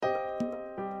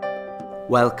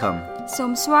Welcome. សូ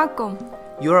មស្វាគមន៍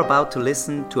You're about to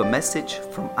listen to a message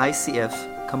from ICF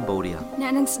Cambodia. អ្ន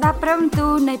កនឹងស្ដាប់ព្រះបន្ទូ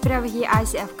លនៃព្រះវិហារ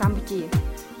ICF កម្ពុជា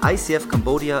ICF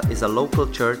Cambodia is a local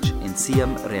church in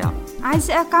Siem Reap.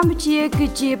 ICF កម្ពុជាគឺ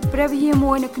ជាព្រះវិហារ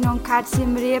មួយនៅក្នុងខេត្តសៀ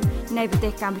មរាបនៃប្រទេ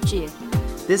សកម្ពុជា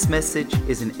This message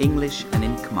is in English and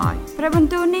in Khmer. ព្រះបន្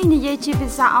ទូលនេះនិយាយជាភា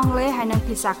សាអង់គ្លេសហើយនិង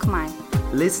ភាសាខ្មែរ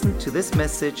Listen to this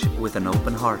message with an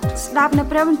open heart. ស្ដាប់នៅ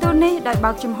ព្រះបន្ទូលនេះដោយ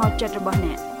បើកចំហចិត្តរបស់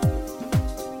អ្នក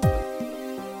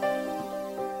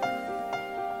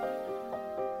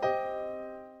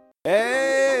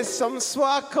Hey,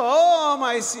 Samswakom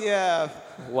ICF.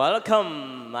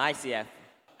 Welcome ICF.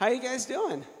 How you guys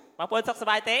doing? បងប្អូនសុខសប្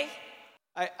បាយទេ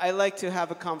I like to have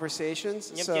a conversations,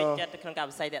 ខ្ញុំចូល so ចិត្តក្នុងការ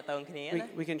វិស័យតាក់ទងគ្នាណា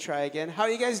we can try again. How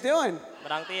are you guys doing?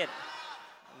 ម្ដងទៀត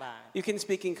បាទ You can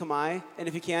speak in Khmer, and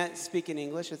if you can't speak in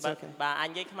English, it's បាទ okay. បាទអាច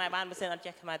និយាយខ្មែរបានបើមិនអត់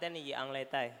ចេះខ្មែរទេនិយាយអង់គ្លេស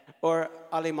ទៅ Or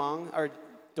Alemang or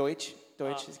Deutsch.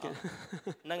 Deutsch is good.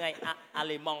 ហ្នឹងហើយអា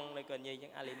លីម៉ង់នេះក៏និយាយយ៉ា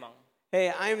ងអាលីម៉ង់ Hey,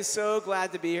 I'm so glad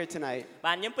to be here tonight.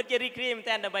 បាទខ្ញុំពិតជារីករាយមែន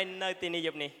ទែនដើម្បីនៅទីនេះយ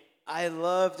ប់នេះ I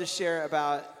love to share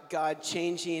about God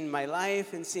changing my life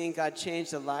and seeing God change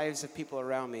the lives of people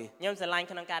around me. ខ្ញុំស្រឡាញ់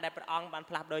ក្នុងការដែលព្រះអង្គបាន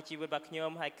ផ្លាស់ប្ដូរជីវិតរបស់ខ្ញុំ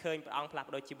ហើយឃើញព្រះអង្គផ្លាស់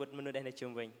ប្ដូរជីវិតមនុស្សដែលនៅ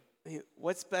ជុំវិញ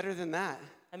What's better than that?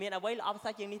 ហើយមានអ្វីល្អប្រសើ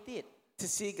រជាងនេះទៀត To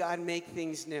see God make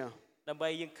things new. ដើម្បី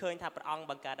យើងឃើញថាព្រះអង្គ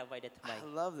បង្កើតអ្វីដែលថ្មី I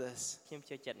love this. ខ្ញុំ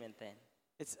ជឿចិត្តមែនទែន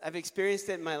I've experienced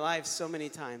it in my life so many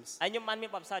times. ហើយខ្ញុំបានមាន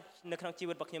បទពិសោធន៍នៅក្នុងជី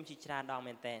វិតរបស់ខ្ញុំជាច្រើនដង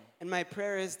មែនទែន And my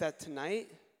prayer is that tonight,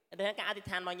 ដែលការអធិដ្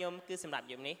ឋានរបស់ខ្ញុំគឺសម្រាប់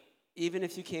យប់នេះ even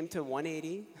if you came to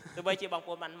 180, ទោះបីជាបងប្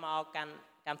អូនបានមកកាន់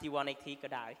កម្មវិធី180ក៏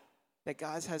ដោយ that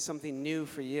God has something new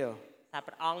for you. ថា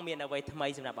ព្រះអង្គមានអ្វីថ្មី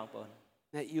សម្រាប់បងប្អូន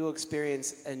That you will experience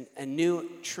a new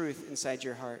truth inside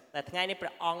your heart. តែថ្ងៃនេះព្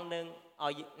រះអង្គនឹង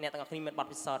ឲ្យអ្នកទាំងអស់គ្នាមានបទ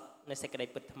ពិសោធន៍នៃសេចក្តី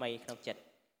ពិតថ្មីក្នុងចិត្ត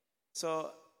So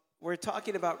we're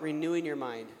talking about renewing your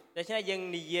mind. ដូច្នេះយើង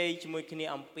និយាយជាមួយគ្នា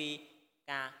អំពី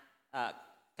ការ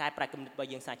កែប្រែគំនិតរបស់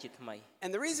យើងសាជាថ្មី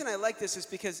And the reason I like this is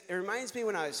because it reminds me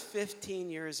when I was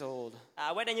 15 years old.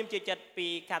 អ្វីដែលខ្ញុំជឿចិត្តពី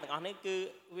ការទាំងអស់នេះគឺ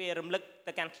វារំលឹក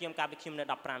ទៅកាន់ខ្ញុំកាលពីខ្ញុំនៅ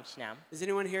15ឆ្នាំ Is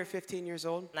anyone here 15 years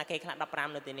old? ណាគេខ្លះ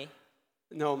15នៅទីនេះ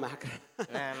No, Mac.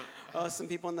 ណា Oh, some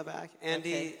people in the back.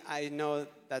 Andy, Okay. I know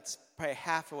that's probably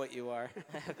half of what you are.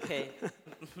 អូខេ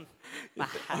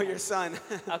Oh, your son.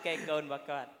 អូខេកូនរបស់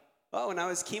គាត់ Oh, when I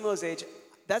was chemo's age,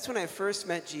 that's when I first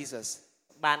met Jesus.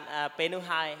 បានពេលនោះ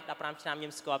ហើយ15ឆ្នាំខ្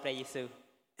ញុំស្គាល់ព្រះយេស៊ូវ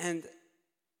And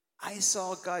I saw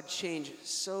God change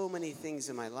so many things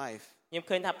in my life. ខ្ញុំ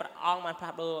ឃើញថាព្រះអង្គបានផ្លា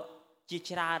ស់ប្ដូរជា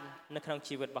ច្រើននៅក្នុង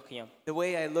ជីវិតរបស់ខ្ញុំ The way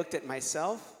I looked at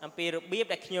myself, អំពីរបៀប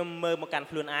ដែលខ្ញុំមើលមកកាន់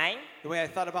ខ្លួនឯង the way I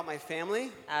thought about my family,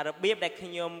 របៀបដែលខ្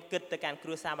ញុំគិតទៅកាន់គ្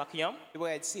រួសាររបស់ខ្ញុំ the way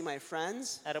I'd see my friends.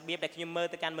 របៀបដែលខ្ញុំមើល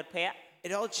ទៅកាន់មិត្តភ័ក្តិ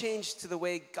It all changed to the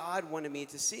way God wanted me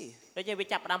to see. ដូចជាវា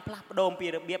ចាប់ផ្ដើមផ្លាស់ប្ដូរពី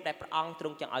របៀបដែលព្រះអង្គទ្រ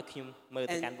ង់ចង់ឲ្យខ្ញុំមើល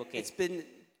ទៅកាន់ And ពួកគេ it's been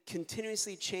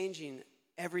continuously changing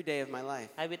every day of my life.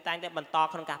 ហើយវាតែងតែបន្ត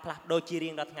ក្នុងការផ្លាស់ប្ដូរជារៀ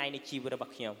ងរាល់ថ្ងៃនៃជីវិតរប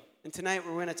ស់ខ្ញុំ And tonight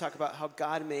we're going to talk about how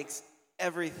God makes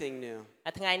everything new.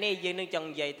 ហើយថ្ងៃនេះយើងនឹងចង់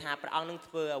និយាយថាព្រះអង្គនឹង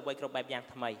ធ្វើអ្វីគ្រប់បែបយ៉ាង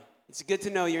ថ្មី It's good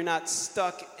to know you're not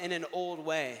stuck in an old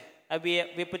way. ហើយ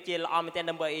វាពិតជាល្អមែនទែន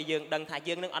ដើម្បីឲ្យយើងដឹងថា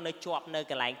យើងនឹងអត់នៅជាប់នៅ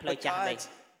កន្លែងផ្លូវ But ចាស់ទេ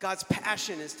God's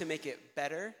passion is to make it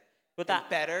better ព្រោះថា and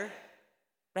better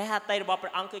ព្រះហត្ថីរបស់ព្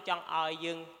រះអង្គគឺចង់ឲ្យ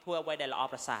យើងធ្វើអ្វីដែលល្អ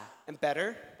ប្រសើរ and better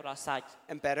ប្រសើរ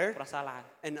and better ប្រសើរឡើង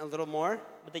and a little more.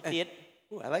 បន្តិចទៀត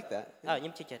Ooh, I like that. ខ្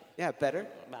ញុំជឿចិត្ត Yeah, better.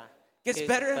 បាទ Gets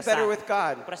better and better with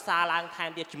God. ប្រសើរឡើងថែម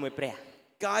ទៀតជាមួយព្រះ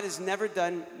God is never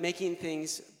done making things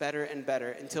better and better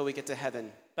until we get to heaven.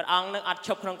 ព្រះអង្គនឹងអត់ឈ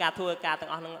ប់ក្នុងការធ្វើការទាំ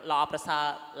ងអស់នឹងល្អប្រសើរ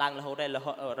ឡើងរហូតទេ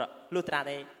លុះត្រា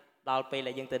តែដល់ពេល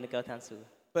ដែលយើងទៅនគរឋានសួគ៌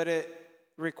But it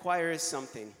requires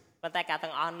something. ប៉ុន្តែការ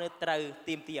ទាំងអស់នឹងត្រូវ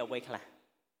ទាមទារអ្វីខ្លះ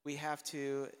We have to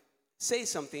say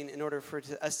something in order for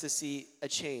us to see a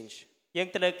change. យើង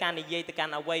ត្រូវការនិយាយទៅកា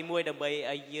ន់អ្វីមួយដើម្បី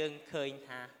ឲ្យយើងឃើញ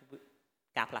ថា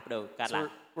ការផ្លាស់ប្ដូរកើតឡើង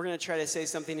We're going to try to say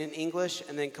something in English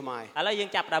and then Khmer. ឥឡូវយើង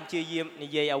ចាប់ផ្ដើមព្យាយាមនិ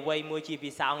យាយអ្វីមួយជា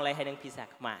ភាសាអង់គ្លេសហើយនិងភាសា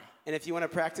ខ្មែរ And if you want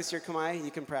to practice your Khmer,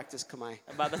 you can practice Khmer.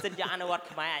 បើសិនជាអនុវត្ត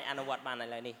ខ្មែរអាចអនុវត្តបានឥ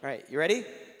ឡូវនេះ All right, you ready?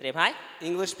 ត្រៀមហើយ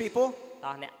English people?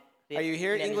 តោះអ្នក Are you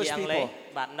here, English people?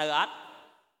 បាទនៅអត់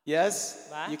Yes?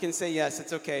 What? You can say yes,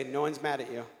 it's okay. No one's mad at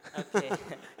you. អូខេ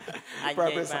អាចនិ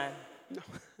យាយបាន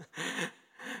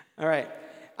All right.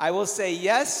 I will say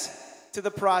yes to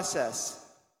the process.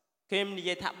 ខ្ញុំនិ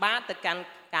យាយថាបាទទៅកាន់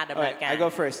ការដំ All ណើរ right, ការ I go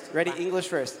first. Ready? English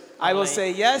first. I will Alright. say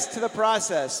yes to the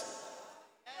process.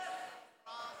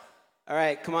 All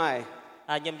right, Khmer.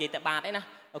 ខ្ញុំនិយាយតែបាទឯណា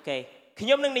អូខេខ្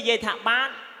ញុំនឹងនិយាយថាបាទ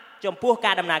ចំពោះ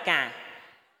ការដំណើរការ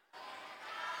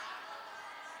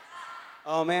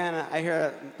Oh man, I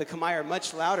hear the Khmer are much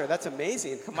louder. That's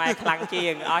amazing. ខ្មែរខ្លាំងជា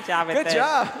ងអស្ចារ្យមែន Good ទេ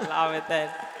job. ល្អមែនទេ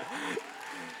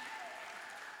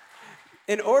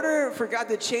In order for God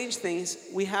to change things,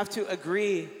 we have to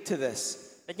agree to this.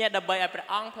 ដូច្នេះដើម្បីឲ្យព្រះ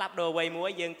អង្គផ្លាស់ប្ដូរអ្វីមួយ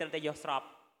យើងត្រូវតែយកស្រប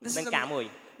នឹងការមួយ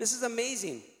This is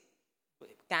amazing.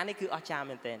 ការនេះគឺអស្ចារ្យ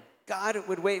មែនទែន God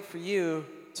would wait for you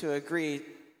to agree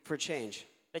for change.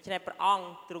 ដូច្នេះព្រះអង្គ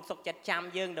ទ្រង់សុខចិត្តចាំ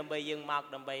យើងដើម្បីយើងមក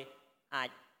ដើម្បីអាច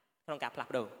ក្នុងការផ្លាស់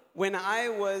ប្ដូរ When I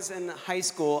was in high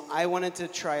school, I wanted to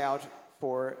try out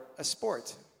for a sport.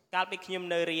 កាលពីខ្ញុំ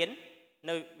នៅរៀន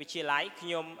នៅវិទ្យាល័យខ្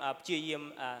ញុំព្យាយាម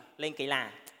លេងកីឡា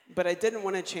But I didn't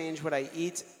want to change what I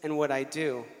eat and what I do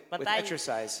with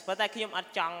exercise. ប៉ុន្តែខ្ញុំអ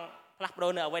ត់ចង់ផ្លាស់ប្ដូ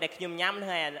រនៅអ្វីដែលខ្ញុំញ៉ាំ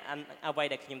ហើយអ្វី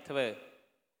ដែលខ្ញុំធ្វើ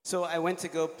So I went to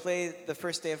go play the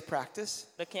first day of practice.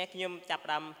 ដូចខ្ញុំចាប់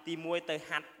ផ្ដើមទី1ទៅ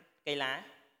ហាត់កីឡា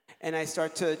And I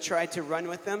start to try to run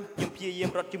with them. ខ្ញុំព្យាយា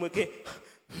មរត់ជាមួយគេ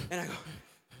And I go,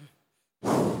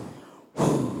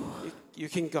 you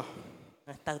can go.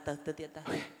 ទៅទៀតទៅ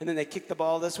And then they kick the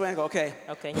ball this way. I go, okay.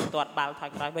 អូខេខ្ញុំទាត់បាល់ថយ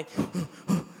ក្រោយវិញ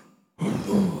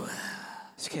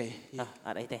It's okay. អ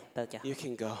ត់អីទេទៅចា You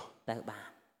can go. ទៅបាន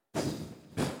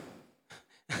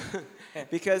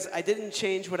Because I didn't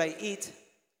change what I eat.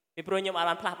 ពីព្រោះខ្ញុំអត់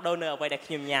បានផ្លាស់ប្ដូរនៅអ្វីដែល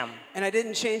ខ្ញុំញ៉ាំ And I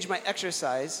didn't change my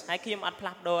exercise. ហើយខ្ញុំអត់ផ្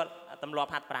លាស់ប្ដូរទម្លាប់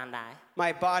ហាត់ប្រាណដែរ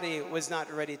My body was not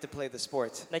ready to play the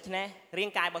sport. ដូច្នេះរា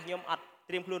ងកាយរបស់ខ្ញុំអត់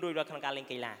ត្រៀមខ្លួនរួចរាល់ក្នុងការលេង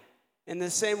កីឡា In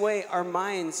the same way, our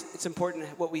minds, it's important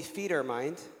what we feed our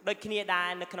mind. ដូចគ្នាដែរ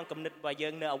នៅក្នុងគំនិតរបស់យើ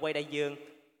ងនៅអ្វីដែលយើង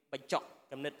បញ្ចុក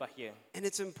គំនិតរបស់យើង And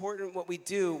it's important what we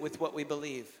do with what we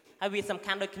believe. ហើយវាសំ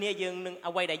ខាន់ដូចគ្នាយើងនឹង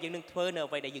អ្វីដែលយើងនឹងធ្វើនៅ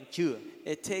អ្វីដែលយើងជឿ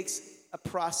It takes a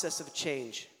process of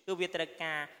change. គឺវាត្រូវ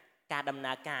ការដំ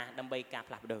ណើរការដើម្បីការ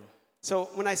ផ្លាស់ប្ដូរ So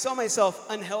when I saw myself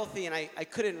unhealthy and I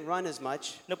couldn't run as much,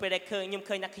 នៅពេលដែលខ្ញុំ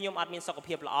ឃើញថាខ្ញុំអត់មានសុខ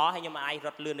ភាពល្អហើយខ្ញុំអាចរ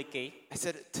ត់លឿនដូចគេ I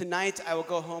said, tonight I will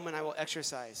go home and I will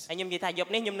exercise. ហើយខ្ញុំនិយាយថាយប់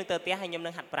នេះខ្ញុំនឹងទៅផ្ទះហើយខ្ញុំ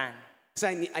នឹងហាត់ប្រាណ Because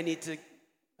I need to,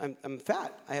 I'm fat.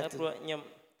 I ព្រោះខ្ញុំ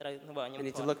ត្រូវខ្ញុំ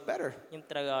need to look better. ខ្ញុំ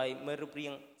ត្រូវឲ្យមើលរូបរា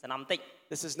ងសំណំតិច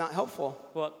This is not helpful.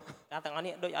 ព្រោះការទាំងអស់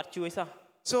នេះដូចអត់ជួយសោះ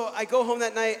So I go home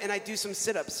that night and I do some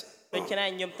sit-ups. ដូច្នេះ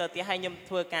ខ្ញុំទៅផ្ទះហើយខ្ញុំ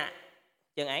ធ្វើការ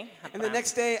យ៉ាងឯងហាត់ And ប្រា the ណ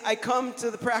next day I come to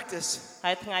the practice.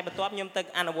 ហើយថ្ងៃបន្ទាប់ខ្ញុំទៅ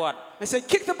អនុវត្ត I said,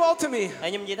 kick the ball to me. ហើ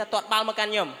យខ្ញុំនិយាយថាទាត់បាល់មកកាន់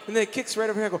ខ្ញុំ And then it kicks right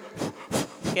over here. I go,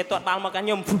 គេទាត់បាល់មកកាន់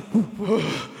ខ្ញុំ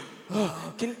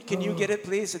can you get it,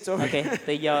 please? It's over. អូខេ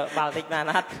ទៅយកបាល់តិចបាន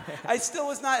អត់ I still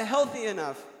was not healthy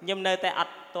enough ខ្ញុំនៅតែអ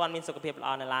ត់ទាន់មានសុខភាពល្អ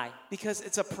នៅឡើយ because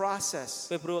it's a process.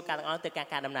 ពីព្រោះការទាំងអស់ត្រូវ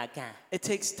ការដំណើរការ It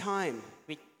takes time.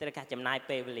 វាត្រូវការចំណាយ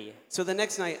ពេលវេលា So the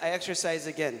next night I exercise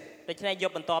again ដូច្នេះយ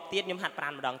ប់បន្ទាប់ទៀតខ្ញុំហាត់ប្រា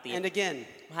ណម្ដងទៀត and again.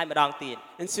 ហើយម្ដងទៀត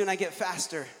And soon I get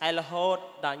faster ហើយរហូត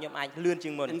ដល់ខ្ញុំអាចលឿនជា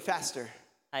ងមុន and faster.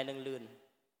 ហើយនឹងលឿន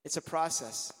It's a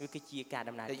process វាគឺជាការ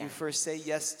ដំណើរ that កា you រ first say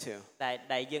yes to.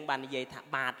 ដែលយើងបាននិយាយថា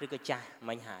បាទឬក៏ចាស់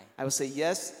មិញហើយ I will say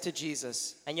yes to Jesus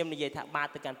ហើយខ្ញុំនិយាយថាបាទ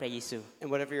ទៅកាន់ព្រះយេស៊ូវ and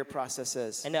whatever your process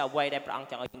is. ហើយនៅអ្វីដែលព្រះអង្គ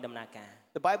ចង់ឲ្យយើងដំណើរការ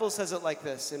The Bible says it like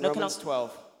this in No, Romans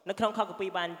 12. នៅក្នុងខគម្ពីរ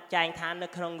បានចែងថានៅ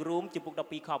ក្នុងរួមជំពូក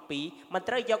12ខ2មិន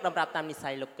ត្រូវយកតម្រាប់តាមនិស្ស័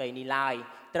យលោកីនេះឡើយ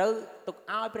ត្រូវទុក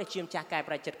ឲ្យព្រះជាម្ចាស់កែ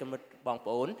ប្រែចិត្តគំនិតបង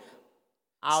ប្អូន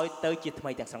ឲ្យទៅជាថ្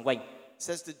មីទាំងស្រុងវិញ It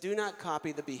says to do not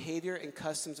copy the behavior and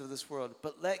customs of this world,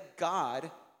 but let God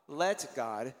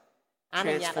អ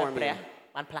នុញ្ញាតឲ្យ transform ព្រះ you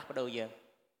បានផ្លាស់ប្ដូរយើង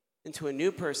into a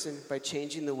new person by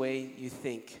changing the way you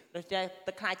think. ដូច្នេះ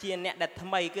ទៅខ្លាចជាអ្នកដែលថ្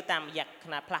មីគឺតាមរយៈខ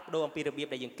ណៈផ្លាស់ប្ដូរអំពីរបៀប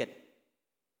ដែលយើងគិត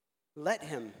Let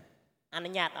him. អនុ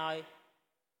ញ្ញាតឲ្យ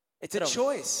It's a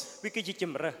choice. វាគឺជា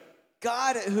ជំរើស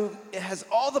God, who has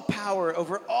all the power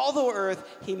over all the earth,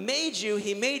 He made you,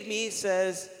 He made me,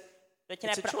 says, ដូច្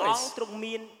នេះ It's a ព្រះ choice. អង្គទ្រង់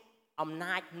មានអំ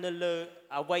ណាចនៅលើ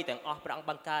អ្វីទាំងអស់ព្រះអង្គ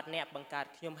បង្កើតអ្នកបង្កើត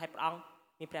ខ្ញុំហើយព្រះអង្គ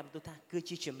មានព្រះបន្ទូលថាគឺ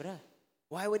ជាជំរើស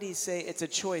why would He say it's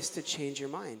a choice to change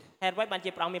your mind? ហេតុអ្វីបាន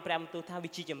ជាព្រះអង្គមានព្រះបន្ទូលថាវា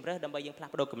ជាជំរើសដើម្បីយើងផ្លា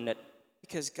ស់ប្ដូរគំនិត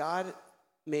Because God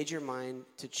made your mind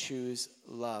to choose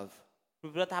love.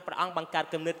 ព្រោះថាព្រះអង្គបង្កើត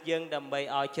គំនិតយើងដើម្បី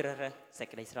ឲ្យជ្រើសរើសសេច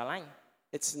ក្តីស្រឡាញ់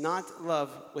It's not love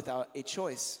without a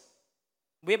choice.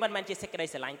 វាមិនមែนជាសេចក្តី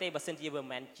ស្រឡាញ់ទេបើសិនជាវាមិន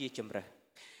មែនជាជំរើស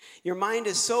Your mind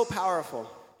is so powerful.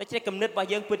 ដូច្នេះគំនិតរបស់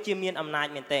យើងពិតជាមានអំណាច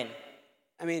មែនទែន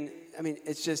I mean,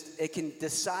 it's just, it can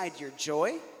decide your joy,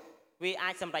 វាអា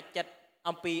ចសម្រេចចិត្ត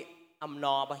អំពីអំណ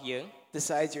ររបស់យើង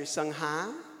decides your sangha,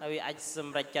 ហើយវាអាចស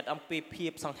ម្រេចចិត្តអំពីភា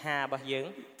ពសង្ហារបស់យើង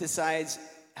decides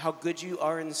how good you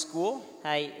are in school,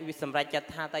 ហើយវាសម្រេចចិត្ត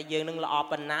ថាតើយើងនឹងល្អ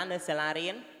ប៉ុណ្ណានៅសាលារៀ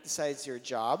ន decides your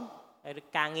job. ហើយ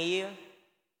ការងារ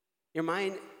Your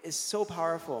mind is so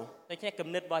powerful. ដូច្នេះគំ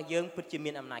និតរបស់យើងពិតជា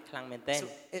មានអំណាចខ្លាំងមែនទែន So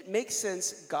it makes sense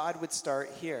God would start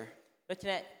here. ដូច្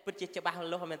នេះពិតជាច្បាស់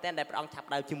លាស់មែនទែនដែលព្រះអង្គឆាប់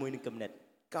ដើមជាមួយនឹងគំនិត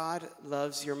God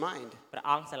loves your mind. ព្រះ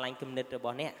អង្គស្រឡាញ់គំនិតរប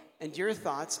ស់អ្នក And your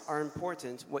thoughts are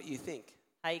important, what you think.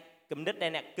 ហើយគំនិតដែ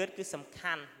លអ្នកគិតគឺសំ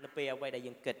ខាន់នៅពេលអ្វីដែល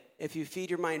យើងគិត If you feed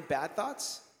your mind bad thoughts,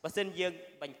 បើសិនយើង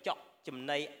បញ្ចុកចំ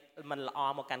ណីមិនល្អ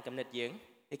មកកាន់គំនិតយើង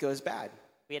it goes bad.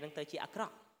 វានឹងទៅជាអាក្រ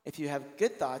ក់ If you have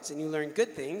good thoughts and you learn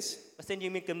good things, បើសិនយើ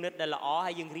ងមានគំនិតដែលល្អ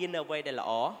ហើយយើងរៀននៅអ្វីដែលល្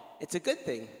អ it's a good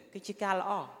thing. គឺជាការល្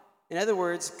អ In other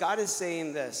words, God is saying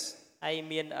this. ហើយ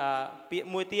មានពាក្យ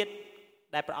មួយទៀត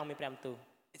ដែលព្រះអង្គមានព្រះបន្ទូល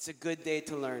It's a good day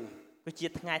to learn. គឺជា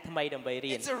ថ្ងៃថ្មីដើម្បី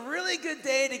រៀន It's a really good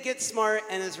day to get smart,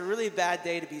 and it's a really bad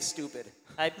day to be stupid.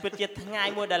 ហើយពិតជាថ្ងៃ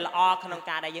មួយដែលល្អក្នុង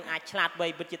ការដែលយើងអាចឆ្លាតវៃ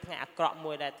ពិតជាថ្ងៃអាក្រក់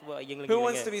មួយដែលធ្វើឲ្យយើងល្ង Who ង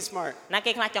wants to be smart? ណា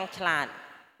គេខ្លះចង់ឆ្លាត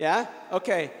Yeah?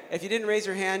 Okay. If you didn't raise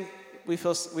your hand,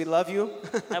 we love you.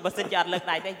 ហើយបើសិនជាអត់លើក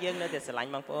ដៃទេយើងនៅតែស្រឡាញ់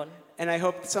បងប្អូន And I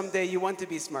hope someday you want to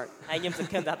be smart. ហើយខ្ញុំស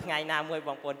ង្ឃឹមថាថ្ងៃណាមួយប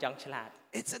ងប្អូនចង់ឆ្លាត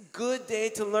It's a good day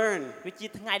to learn. វាជា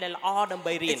ថ្ងៃដែលល្អដើម្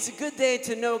បីរៀន It's a good day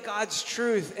to know God's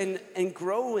truth and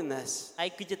grow in this. ហើយ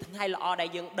គឺជាថ្ងៃល្អដែល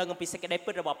យើងដឹងអំពីសេចក្តី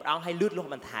ពិតរបស់ព្រះអង្គហើយលូតលាស់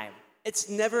បន្ថែម It's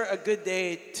never a good day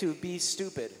to be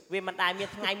stupid. វាមិនដែលមាន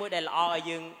ថ្ងៃមួយដែលល្អឲ្យ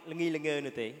យើងល្ងីល្ងើ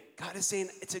នោះទេ God is saying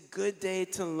it's a good day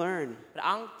to learn. ព្រះ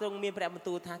អង្គទ្រង់មានព្រះបន្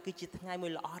ទូលថាគឺជាថ្ងៃមួ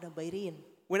យល្អដើម្បីរៀន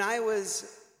When I was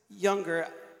younger,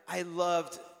 I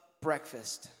loved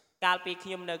breakfast. កាលពីខ្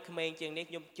ញុំនៅក្មេងជាងនេះ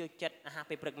ខ្ញុំចូលចិត្តអាហារ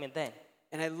ពេលព្រឹកមែនទែន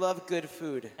And I love good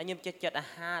food. ហើយខ្ញុំចូលចិត្តអា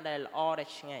ហារដែលល្អដែល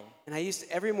ឆ្ងាញ់ And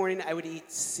every morning I would eat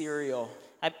cereal.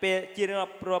 ហើយពេលជារៀងរា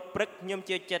ល់ព្រឹកខ្ញុំ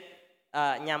ចូលចិត្ត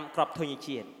ញ៉ាំគ្រាប់ធញ្ញ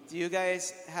ជាតិ Do you guys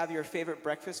have your favorite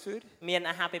breakfast food? មាន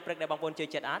អាហារពេលព្រឹកដែលបងប្អូនចូល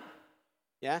ចិត្តអត់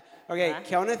Yeah? Okay,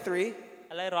 count to 3.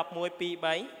 ឥឡូវរាប់1 2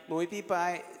 3 Muy pai,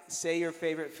 say your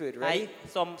favorite food. ហើយ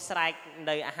Ready? សូមស្រែក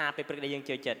នៅអាហារពេលព្រឹកដែលយើង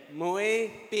ចូលចិត្ត Muy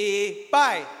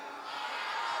pai.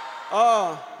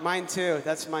 Oh, mine too.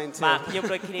 That's mine បាទ too. ខ្ញុំ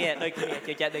ដូចគ្នា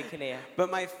ចូលចិត្តដូចគ្នា But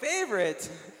my favorite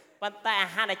ប៉ុន្តែអា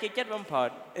ហារដែលចូលចិត្តបំផុត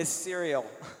is cereal.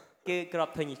 គឺគ្រា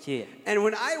ប់ធញ្ញជាតិ And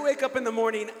when I wake up in the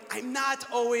morning, I'm not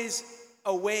always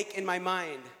awake in my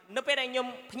mind. នៅពេលដែលខ្ញុំ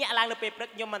ភ្ញាក់ឡើងនៅពេលព្រឹក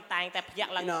ខ្ញុំមិនតែងតែភ្ញា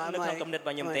ក់ឡើង No, នៅ I'm ក្នុង like- គំនិតរប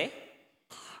ស់ខ្ញុំទេ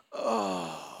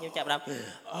ខ្ញុំចាប់ផ្ដើម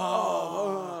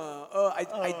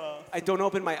I don't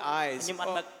open my eyes. ខ្ញុំអ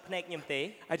ត់បើកភ្នែកខ្ញុំទេ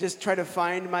I just try to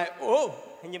find my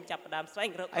ខ្ញុំចាប់ផ្ដើមស្វែង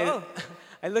រក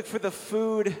I look for the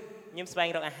food. ខ្ញុំស្វែង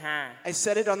រកអាហារ I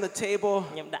set it on the table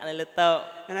ខ្ញុំដាក់នៅលើតុ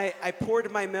and I poured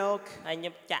my milk ហើយខ្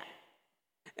ញុំចាក់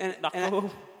and, ដកគោ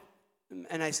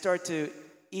and I start to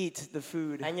eat the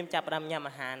food. ហើយខ្ញុំចាប់ផ្ដើមញ៉ាំ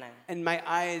អាហារហ្នឹង And my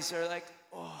eyes are like,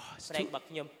 it's ស្រែក too- របស់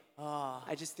ខ្ញុំ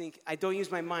I just think, I don't use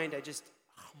my mind. I just,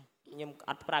 ខ្ញុំ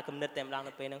អត់ប្រើគំនិតតែម្ដង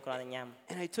នៅពេលហ្នឹងគ្រាន់តែញ៉ាំ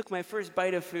and I took my first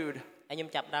bite of food. ហើយខ្ញុំ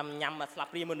ចាប់ផ្ដើមញ៉ាំមកស្លាប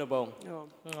ព្រាមុនដំបូង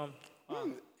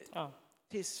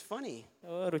Tastes funny.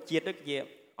 រសជាតិដូចជា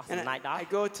អស់សំ And ណាយដល់ I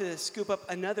go to scoop up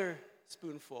another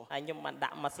spoonful. ហើយខ្ញុំបានដា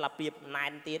ក់មកស្លាបព្រាណែ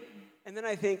នទៀត And then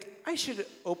I think, I should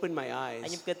open my ហើយ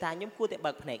ខ្ញុំ eyes. គិតថាខ្ញុំគួរតែ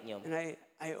បើកភ្នែកខ្ញុំ And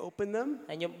I open them,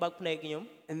 ហើយខ្ញុំបើកភ្នែកខ្ញុំ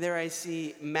and there I see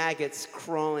maggots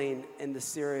crawling in the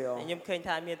ហើយ cereal. ខ្ញុំឃើញ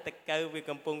ថាមានតកៅវា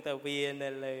កំពុងតែវានៅ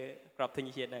លើក្របធញ្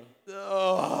ញជាតិហ្នឹង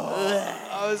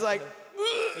I was like,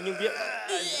 ខ្ញុំវា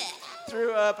threw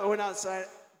up. I went outside,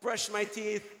 brushed my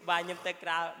teeth បាទខ្ញុំទៅក្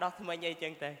រៅដោះធ្មេញអីចឹ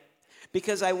ងទៅ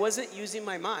because I wasn't using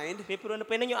my mind. ពីព្រោះនៅ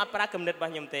ពេលហ្នឹងខ្ញុំអត់ប្រើគំនិតរប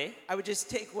ស់ខ្ញុំទេ I would just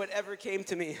take whatever came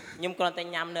to me. ខ្ញុំគ្រាន់តែ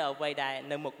ញ៉ាំនៅអ្វីដែល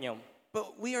នៅមុខខ្ញុំ But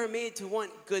we are made to want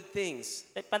good things,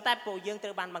 តែប៉ុន្តែពួកយើងត្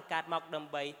រូវបានបង្កើតមកដើ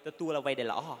ម្បីទទួលអ្វីដែល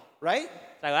ល្អ right?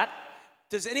 ត្រូវអត់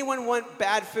Does anyone want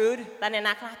bad food? តែអ្នក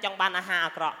ណាខ្លះចង់បានអាហារ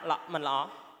អាក្រក់មិនល្អ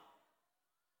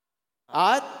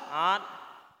Odd? អត់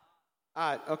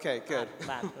Odd. Okay, good.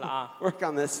 បាទល្អ Work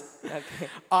on this. អូខេ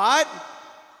Odd?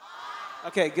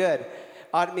 Okay, good.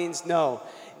 Odd means no.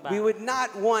 We Bad. would not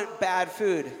want bad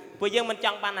food. ពួកយើងមិនច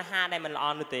ង់បានអាហារដែលមិនល្អ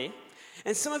នោះទេ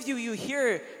And some of you hear,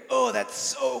 oh, that's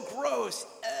so gross.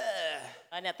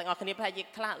 ហើយអ្នកទាំងអស់គ្នាប្រហែលជា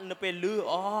ខ្លះនៅពេលឮ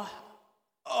អូ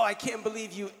Oh, I can't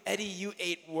believe you, Eddie, you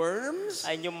ate worms.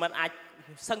 ហើយខ្ញុំមិនអាច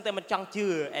សឹងតែមិនចង់ជឿ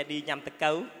អេឌីញ៉ាំត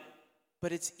កៅ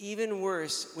But it's even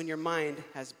worse when your mind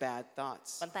has bad thoughts.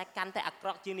 ប៉ុន្តែកាន់តែអាក្រ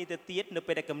ក់ជាងនេះទៅទៀតនៅ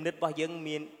ពេលដែលគំនិតរបស់យើង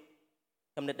មាន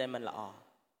គំនិតដែលមិនល្អ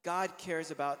God cares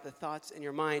about the thoughts in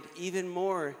your mind even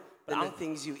more than the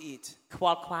things you eat. ខ្វ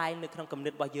ល់ខ្វាយនៅក្នុងគំនិ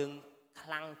តរបស់យើងខ្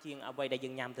លាំងជាងអ្វីដែលយើ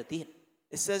ងញ៉ាំទៅទៀត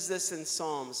It says this in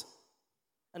Psalms.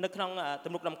 នៅក្នុង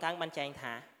ទំនុកដំកើងបានចែង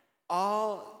ថា All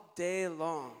day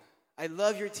long. I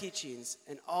love your teachings,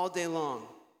 and all day long.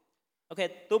 អូខេ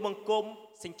ទូបង្គំ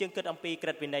សេចក្ដីគិតអំពីក្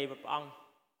រឹតវិន័យព្រះអង្គ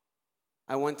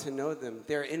I want to know them.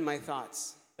 They're in my thoughts.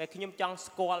 ពេលខ្ញុំចង់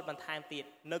ស្គាល់បន្ថែមទៀត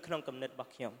នៅក្នុងគំនិតរប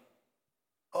ស់ខ្ញុំ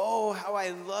Oh, how I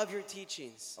love your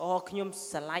teachings. អូខ្ញុំ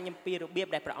ស្រឡាញ់អំពីរបៀប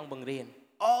ដែលព្រះអង្គបង្រៀន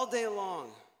All day long.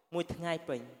 មួយថ្ងៃ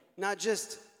ពេញ Not just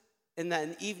in the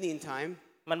evening time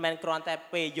មិនមែនគ្រាន់តែ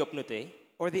ពេលយប់នោះទេ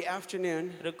or the afternoon,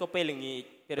 ឬក៏ពេលល្ងាច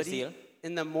ពេលរ but សៀល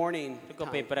in the morning ឬក៏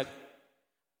ពេល time. ព្រឹក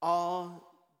All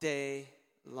day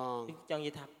long. ចង់និ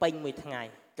យាយថាពេញមួយថ្ងៃ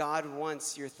God wants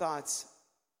your thoughts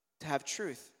to have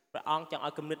truth. ព្រះអង្គចង់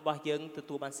ឲ្យគំនិតរបស់យើងទ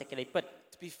ទួលបានសេចក្តីពិត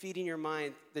to be feeding your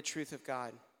mind the truth of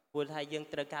God ព្រោះថាយើង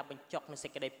ត្រូវការបញ្ចុកនូវសេ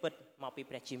ចក្តីពិតមកពី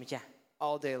ព្រះជាម្ចាស់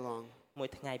all day long. មួយ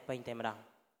ថ្ងៃពេញតែម្ដង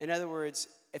In other words,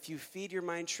 if you feed your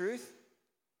mind truth,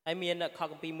 ហើយមានខ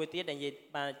គម្ពីរមួយទៀតដែលនិយាយ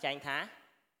បានចែងថា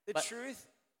the truth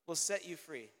will set you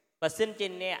free. បើសិនជា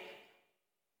អ្នក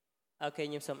អូខេ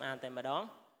ខ្ញុំសូមអានតែម្ដង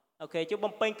អូខេជួយ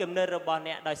បំពេញគំនិតរបស់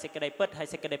អ្នកដោយសេចក្តីពិតហើយ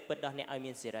សេចក្តីពិតរបស់អ្នកឲ្យ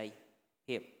មានសេរី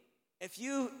ភាព If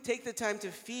you take the time to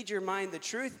feed your mind the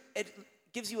truth, it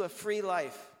gives you a free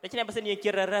life. ដូច្នេះបើសិនយើងជ្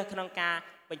រើសរើសក្នុងការ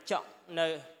បញ្ចុកនៅ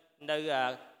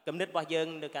គំនិតរបស់យើង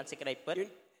នៅកាន់សេចក្តីពិត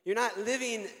You're not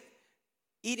living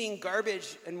eating garbage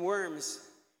and worms.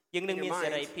 យើងនឹងមានសេ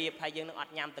រីភាពហើយយើងនឹងអ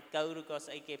ត់ញ៉ាំតកូវឬក៏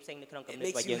ស្អីគេផ្សេងនៅក្នុងគំនិត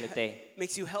របស់យើងនោះទេ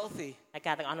Makes you healthy ហើយ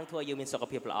ការទាំងអស់នឹងធ្វើឲ្យយើងមានសុខ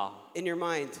ភាពល្អ in your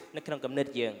mind. នៅក្នុងគំនិត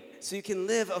យើង So you can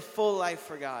live a full life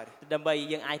for God. ដើម្បី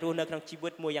យើងអាចរស់នៅក្នុងជីវិ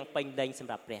តមួយយ៉ាងពេញលេញស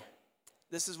ម្រាប់ព្រះ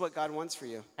This is what God wants for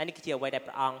you. ហើយនេះគឺជាអ្វីដែល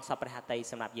ព្រះអង្គសពព្រះហត្ថី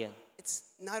សម្រាប់យើង It's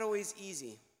not always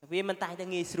easy, វាមិនតែងតែ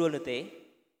ងាយស្រួលនោះទេ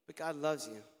but God loves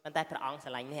you. ប៉ុន្តែព្រះអង្គស្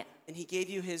រឡាញ់អ្នក And he gave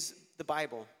you the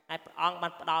Bible ហើយព្រះអង្គបា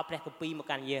នផ្ដល់ព្រះគម្ពីរមក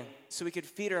កាន់យើង so we could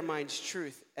feed our minds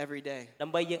truth every day. ដើ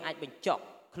ម្បីយើងអាចបញ្ចុក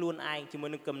ខ្លួនឯងជាមួយ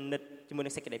នឹងគំនិតជាមួយ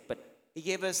នឹងសេចក្តីពិត He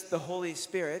gave us the Holy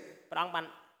Spirit ព្រះអង្គបាន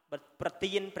ប្រ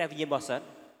ទានព្រះវិញ្ញាណបរិសុទ្ធ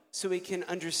so we can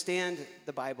understand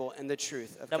the Bible and the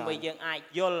truth of ដើម្បី God. យើងអាច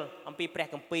យល់អំពីព្រះ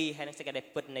គម្ពីរហើយនឹងសេចក្តី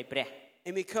ពិតនៃព្រះ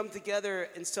And we come together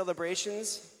in celebrations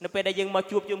នៅពេលដែលយើងមក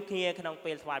ជួបជុំគ្នាក្នុង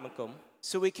ពេលថ្វាយបង្គំ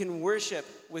so we can worship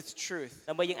with truth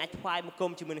ដើម្បីយើងអាចថ្វាយបង្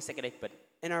គំជាមួយនឹងសេចក្តីពិត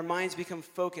and our minds become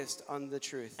focused on the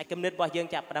truth. ហើយគំនិតរបស់យើង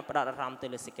ចាប់ផ្ដើមផ្ដោតអារម្មណ៍ទៅ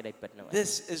លើសេចក្តីពិតនោះ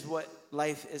This is what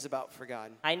life is about for God.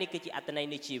 ហើយនេះគឺជាអត្ថន័យ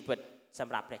នៃជីវិតស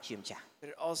ម្រាប់ព្រះជាម្ចាស់ But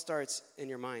it all starts in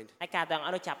your mind. ហើយការទាំងអ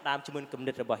ស់នោះចាប់ផ្ដើមជាមួយនឹងគំ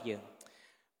និតរបស់យើង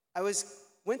I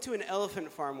went to an elephant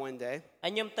farm one day ហើ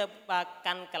យខ្ញុំទៅ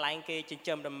កាន់កន្លែងគេចិញ្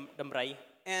ចឹមដំរី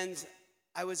and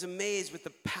I was amazed with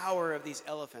the power of these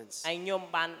elephants. ហើយខ្ញុំ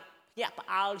បានភ្ញាក់ផ្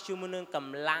អើលជាមួយនឹងក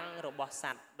ម្លាំងរបស់ស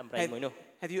ត្វដំរីមួយនោះ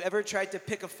Have you ever tried to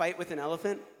pick a fight with an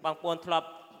elephant? បងប្អូនធ្លា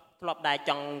ប់ដែរ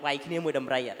ចង់វាយគ្នាមួយដំ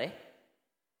រីអត់ទេ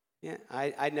Yeah,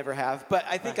 I never have, but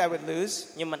I think I would lose.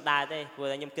 ខ្ញុំមិនដែរទេព្រោះ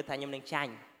ខ្ញុំគិតថាខ្ញុំនឹងចា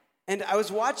ញ់ And I was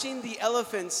watching the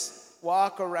elephants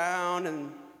walk around and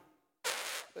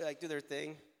like do their thing.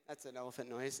 That's an elephant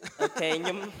noise. អូខេខ្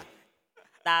ញុំ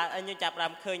ដើរខ្ញុំចាប់ដើ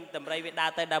មឃើញដំរីវាដើរ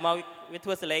ទៅដើរមកវាធ្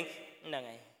វើសលេងហ្នឹង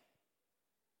ហើយ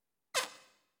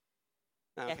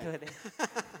Okay.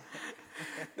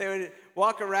 They would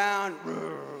walk around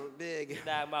big.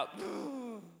 ដើរមក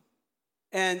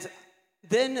And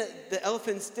then the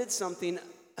elephants did something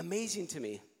amazing to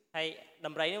me. ហើយ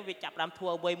ដំរីនោះវាចាប់ដើមធ្វើ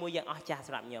អ្វីមួយយ៉ាងអស្ចារ្យស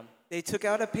ម្រាប់ខ្ញុំ They took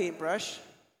out a paintbrush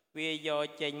វាយក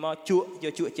ចេញមកជ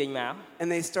ក់ចេញមក and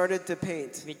they started to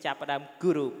paint វាចាប់ដើម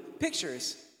គូររូប pictures.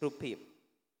 រូបភាព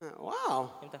Wow,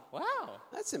 ខ្ញុំថា wow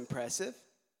that's impressive.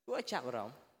 គួរឲ្យចាប់អារម្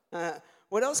មណ៍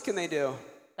What else can they do?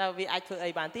 តើវាអាចធ្វើ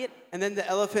អីបានទៀត And then the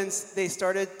elephants, they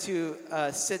started to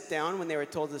sit down when they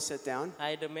were told to sit down. ហើ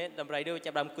យដំរីនោះ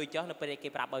ចាប់ដើមអង្គុយចុះនៅពេលគេ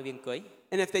ប្រាប់ឲ្យវាអង្គុយ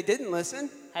And if they didn't listen,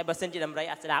 ហើយបើសិនជាដំរី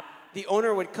អត់ស្ដាប់ the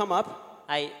owner would come up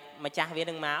ហើយម្ចាស់វា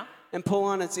នឹងមក and pull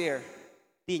on its ear.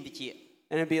 ទាញតិច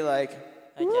And it'd be like,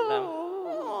 ហើយចាប់ដើម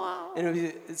and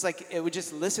it's like it would just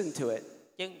listen to it.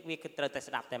 ចឹងវាគឺត្រូវតែ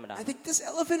ស្ដាប់តែម្ដង I think this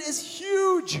elephant is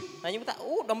huge. ហើយខ្ញុំថា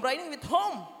អូដំរីនេះវាធំ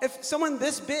If someone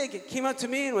this big came up to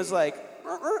me and was like,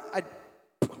 I'd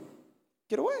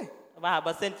get away. បាទ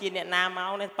បើសិនជាអ្នកណាម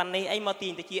កនេះប៉ានេះអីមកទា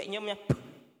ញតិចខ្ញុំ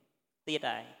ទៀត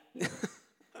ហើយ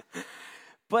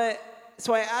But so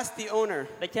I asked the owner,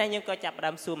 ដូច្នេះខ្ញុំក៏ចាប់ផ្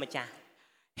ដើមសួរម្ចាស់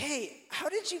hey, how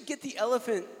did you get the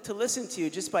elephant to listen to you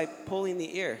just by pulling the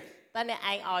ear? តើអ្នក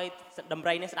ឯងឲ្យដំ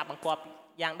រីនេះស្ដាប់បង្គាប់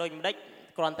យ៉ាងដូចម្ដេច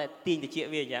គ្រាន់តែទាញតិច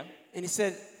វាអញ្ចឹង And he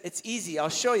said, it's easy.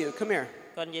 I'll show you. Come here.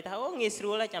 គាត់និយាយថាអូងាយស្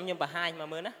រួលហើយចាំខ្ញុំបង្ហាញមក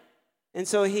មើលណា And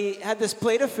so he had this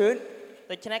plate of food.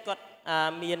 ដូច្នេះគាត់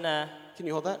មាន Can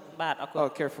you hold that? បាទអរគុណ Oh,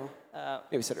 careful.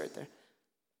 Maybe set it right there.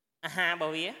 អាហាររប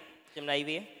ស់វាចំណី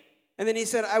វា And then he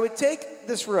said, I would take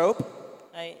this rope.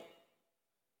 ហើយ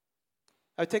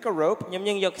I would take a rope. ខ្ញុំ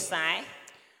យើងយកខ្សែ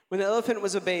When the elephant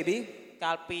was a baby,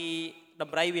 កាលពី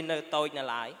ដំរីវានៅតូចនៅ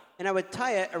ឡើយ and I would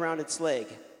tie it around its leg.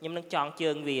 ខ្ញុំនឹងចងជើ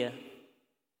ងវា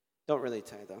Don't really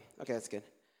tie it though. Okay, that's good.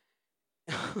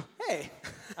 Hey.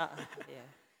 yeah.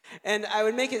 And I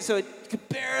would make it so it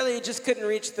just couldn't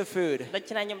reach the food. ដូ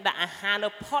ច្នេះខ្ញុំដាក់អាហារនៅ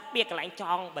ផុតវាកន្លែងច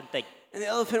ងបន្តិច And the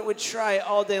elephant would try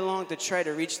all day long to try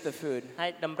to reach the food. ហើយ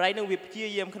ដំរីនឹងវាព្យា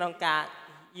យាមក្នុងការ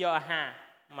យកអាហារ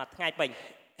មួយថ្ងៃពេញ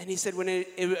And he said when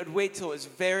it would wait till it was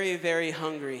very, very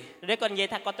hungry. នេះគាត់និយាយ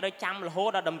ថាគាត់ត្រូវចាំរហូត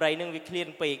ដល់ដំរីនឹងវាឃ្លាន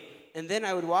ពេក And then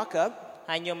I would walk up.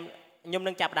 ហើយខ្ញុំ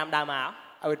នឹងចាប់ដើមមក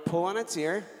I would pull on its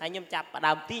ear. ហើយខ្ញុំចាប់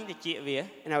ដើមទាញតិចវា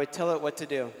And I would tell it what to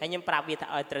do. ហើយខ្ញុំប្រាប់វាថា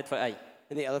ឲ្យត្រូវធ្វើអី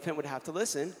And the elephant would have to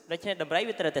listen, ដូច្នេះដំរី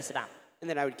វាត្រូវតែស្ដាប់ and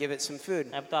then I would give it some food.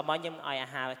 ហើយបន្ទាប់មកខ្ញុំឲ្យអា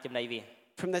ហារចំណីវា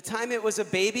From the time it was a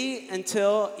baby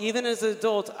until even as an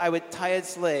adult, I would tie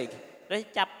its leg. ដូច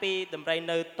ចាប់ពីដំរី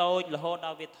នៅតូចរហូតដ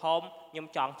ល់វាធំខ្ញុំ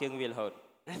ចងជើងវារហូត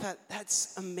And I thought, that's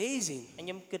amazing. ហើយខ្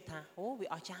ញុំគិតថាអូវា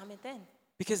អស្ចារ្យមែនទែន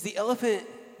Because the elephant,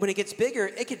 when it gets bigger,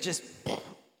 it could just...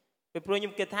 ពីព្រោះខ្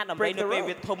ញុំគិតថាដំរីនៅពេល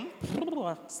វាធំ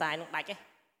ខ្សែនឹងដាច់ឯង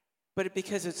But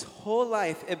because its whole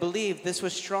life it believed this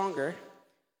was stronger,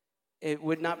 it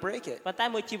would not break it. ប៉ុន្តែ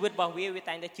មួយជីវិតរបស់វាវា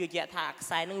តែងតែជឿជាក់ថាខ្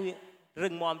សែនឹងវារឹ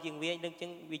ងមាំជាងវានឹងចឹ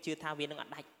ងវាជឿថាវានឹងអ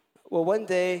ត់ដាច់ Well, one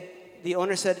day, the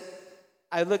owner said,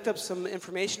 I looked up some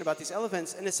information about these elephants,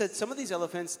 and it said some of these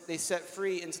elephants, they set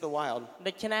free into the wild.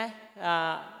 ដូច្នេះ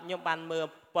ខ្ញុំបានមើល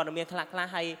ព័ត៌មានខ្លះ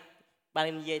ៗហើយបាន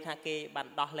និយាយថាគេបាន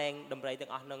ដោះលែងដំរីទាំ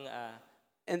ងអស់នឹង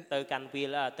ទៅកាន់វា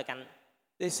លទៅកាន់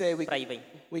They say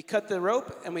we cut the rope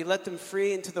and we let them free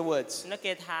into the woods. នោះ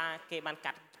គេថាគេបាន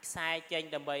កាត់ខ្សែចេញ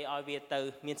ដើម្បីឲ្យវាទៅ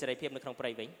មានសេរីភាពនៅក្នុងព្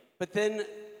រៃវិញ But then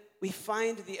we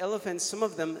find the elephants, some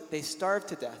of them, they starve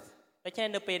to death. ដូច្នេះ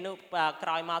នៅពេលនោះក្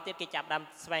រោយមកទៀតគេចាប់ដើម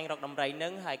ស្វែងរកដំរីនឹ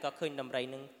ងហើយក៏ឃើញដំរី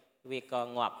នឹងវាក៏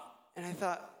ងាប់ And I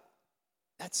thought,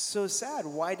 that's so sad.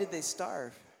 Why did they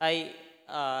starve? ហើយ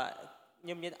ខ្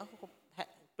ញុំនិយាយ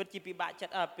ពិតជាពិបាកចិ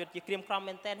ត្តពិតជាក្រៀមក្រំ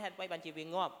មែនទែនហេតុអ្វីបានជាវា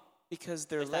ងាប់ Because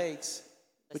their legs...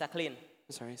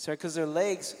 Sorry, because their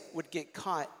legs would get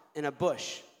caught in a bush.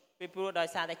 ពីព្រោះដោយ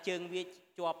សារតែជើងវា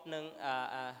ជាប់នឹង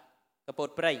កពត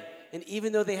ព្រៃ And even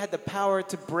though they had the power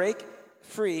to break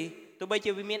free, ទោះបី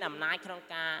ជាវាមានអំណាចក្នុង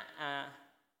ការ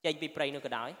ចេញពីព្រៃនោះក៏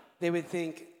ដោយ they would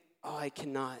think, oh, I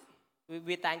cannot.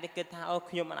 វាតែងតែគិតថាអូ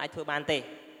ខ្ញុំមិនអាចធ្វើបានទេ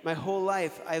My whole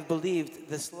life I've believed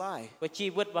this lie. ព្រោះជី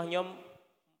វិតរបស់ខ្ញុំ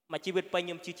មួយជីវិតពេញ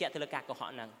ខ្ញុំជឿជាក់ទៅលើការកុហក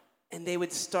ហ្នឹង And they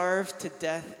would starve to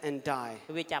death and die.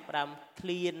 វាចាប់ផ្ដើមឃ្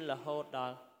លានរហូតដ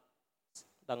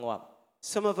ល់ងាប់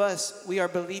Some of us, we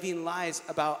are believing lies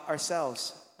about ourselves.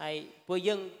 ហើយពួក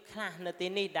យើងខ្លះនៅទី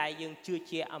នេះដែលយើងជឿ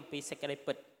ជាក់អំពីសេចក្តី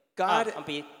ពិត God, អំ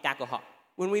ពីការកុហក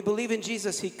when we believe in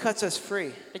Jesus, He cuts us free.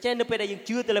 ដូច្នេះនៅពេលដែលយើង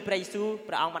ជឿទៅលើព្រះយេស៊ូវ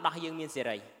ព្រះអង្គបានដោះយើងមានសេ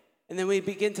រី And then we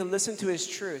begin to listen to His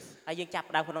truth. ហើយយើងចាប់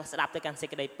ផ្ដើមក្នុងស្ដាប់ទៅកាន់សេច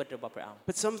ក្តីពិតរបស់ព្រះអង្គ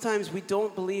But sometimes we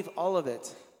don't believe all of it.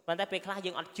 ប៉ុន្តែពេលខ្លះ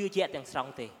យើងអត់ជឿជាក់ទាំងស្រុង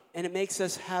ទេ And it makes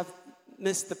us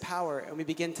miss the power and we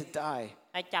begin to die.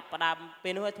 ហើយចាប់ផ្ដើមពេ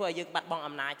លនោះធ្វើឲ្យយើងបាត់បង់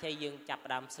អំណាចហើយយើងចាប់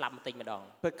ផ្ដើមស្លាប់បន្តិចម្ដង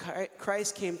But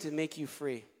Christ came to make you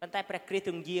free. ប៉ុន្តែព្រះគ្រីស្ទ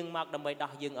ទ្រង់យាងមកដើម្បី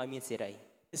ដោះយើងឲ្យមានសេរី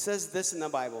It says this in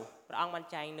the Bible. ព្រះអង្គបាន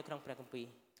ចែងនៅក្នុងព្រះគម្ពីរ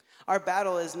Our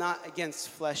battle is not against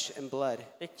flesh and blood,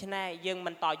 ដូច្នេះយើង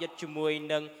មិនតយុទ្ធជាមួយ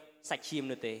នឹងសាច់ឈាម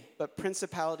នោះទេ but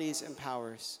principalities and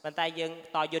powers. ប៉ុន្តែយើង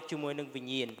តយុទ្ធជាមួយនឹងវិ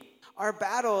ញ្ញាណ Our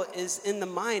battle is in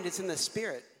the mind, it's in the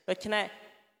spirit. ដូច្នេះ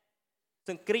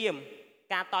សង្គ្រាម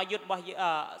ការតយុទ្ធរបស់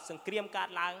សង្គ្រាមកើត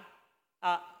ឡើង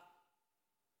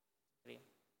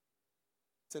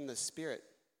It's in the spirit.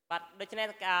 បាទដូច្នេះ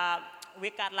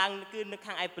វាកើតឡើងគឺនៅ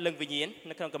ខាងឯព្រលឹងវិញ្ញាណ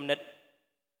នៅក្នុងគំនិត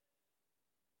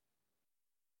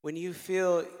When you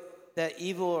feel that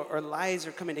evil or lies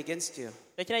are coming against you,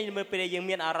 ដូច្នេះនៅពេលយើង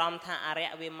មានអារម្មណ៍ថាអរិយ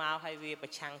វាមកហើយវាប្រ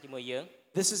ឆាំងជាមួយយើង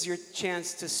this is your chance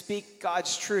to speak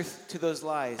God's truth to those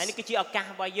lies. ហើយនេះគឺជាឱកាស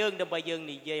របស់យើងដើម្បីយើង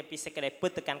និយាយអំពីសេចក្តីពិ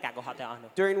តទៅកាន់ការកុហកទាំងអស់នោះ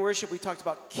During worship, we talked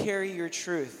about carry your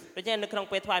truth. ដូច្នេះនៅក្នុង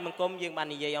ពេលថ្វាយបង្គំយើងបាន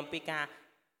និយាយអំពីការ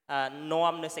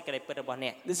នាំនៅសេចក្តីពិតរបស់អ្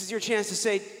នក This is your chance to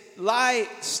say, lie,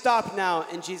 stop now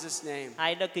in Jesus' name. ហើ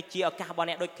យនោះគឺជាឱកាសរបស់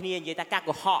អ្នកដូចគ្នានិយាយថាការ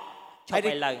កុហកឈប់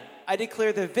ឲ្យឡើង I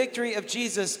declare the victory of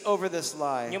Jesus over this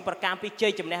lie. ខ្ញុំប្រកាសពីជ័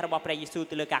យជំនះរបស់ព្រះយេស៊ូវ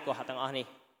ទៅលើការកុហកទាំងអស់នេះ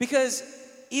Because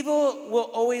evil will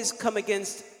always come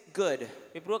against good.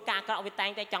 ពីព្រោះការអាក្រក់វាតែង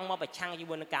តែចង់មកប្រឆាំងជា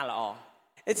មួយនឹងការល្អ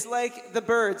It's like the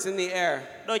birds in the air.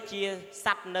 ដូចជាស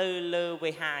ត្វនៅលើ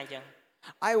វេហាអញ្ចឹង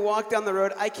I walk down the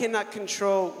road, I cannot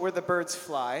control where the birds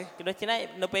fly. ដូច្នេះ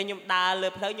នៅពេលខ្ញុំដើរលើ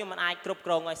ផ្លូវខ្ញុំមិនអាចគ្រប់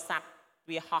គ្រងឲ្យសត្វ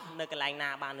វាហោះនៅកន្លែងណា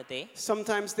បាននោះទេ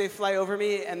Sometimes they fly over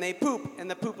me and they poop and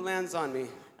the poop lands on me.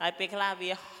 ហើយពេលខ្លះ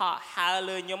វាហោះហើរ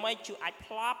លើខ្ញុំហើយជួយអាច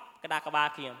ផ្លាប់ក្តារក្បាល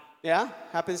ខ្ញុំ Yeah?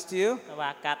 Happens to you?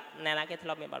 បាទកាត់អ្នកណាគេធ្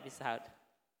លាប់មានបទពិសោធន៍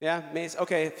Yeah? Mace?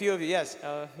 Okay, a few of you, yes.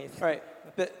 All right.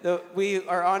 We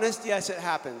are honest? Yes, it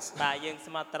happens. បាទយើង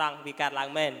ស្មោះត្រង់វាកាត់ឡើង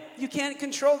មែន You can't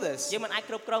control this. យើងមិនអាច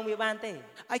គ្រប់គ្រងវាបានទេ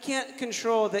I can't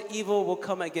control that evil will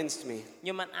come against me. ខ្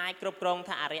ញុំមិនអាចគ្រប់គ្រង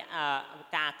ថាអរិយ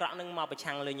ការអាក្រក់នឹងមកប្រ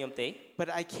ឆាំងលើខ្ញុំទេ But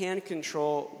I can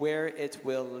control where it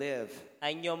will live. ហើ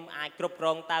យខ្ញុំអាចគ្រប់គ្រ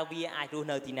ងតើវាអាចរស់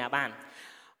នៅទីណាបាន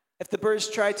If the birds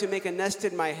try to make a nest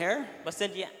in my hair, បើសិន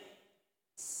ជា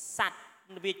សត្វ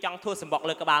វាចង់ធ្វើសម្បុក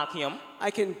លើក្បាលខ្ញុំ I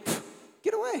can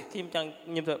get away. ខ្ញុំចង់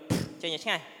ខ្ញុំធ្វើចេញឲ្យឆ្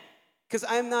ងាយ Because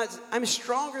I'm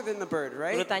stronger than the bird, ព្រោះ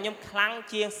right? តែខ្ញុំខ្លាំង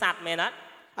ជាងសត្វមែនអត់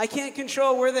I can't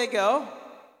control where they go.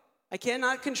 I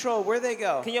cannot control where they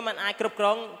go. ខ្ញុំមិនអាចគ្រប់គ្រ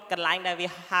ងកន្លែងដែលវា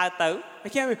ហើរទៅ I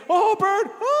can't be, oh, bird,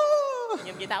 oh! ខ្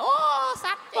ញុំនិយាយថាអូស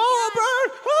ត្វ Oh, a bird.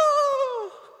 Oh.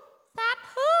 សត្វ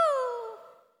ហ៊ូ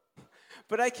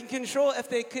But I can control if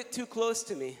they get too close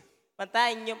to me. ប៉ុន្តែ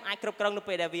ខ្ញុំអាចគ្រប់គ្រងនៅ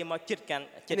ពេលដែលវាមកជិតកាន់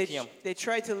ជិត And ខ្ញុំ they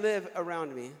try to live around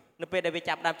me. នៅពេលដែលវា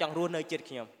ចាប់ផ្ដើមចង់រស់នៅជិត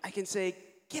ខ្ញុំ I can say,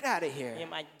 get out of here. ខ្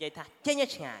ញុំអាចនិយាយថាចេញឲ្យ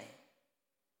ឆ្ងាយ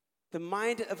The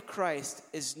mind of Christ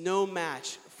is no match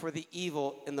for the evil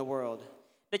in the world.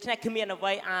 ដូច្នេះគ្មានអ្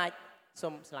វីអាចសូ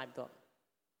មស្លាយបន្ទាប់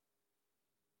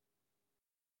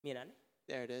មានអត់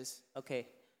There it is. អូខេ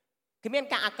គ្មាន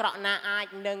ការអាក្រក់ណាអាច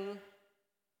នឹង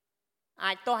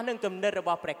អាចទាស់នឹងគំនិតរប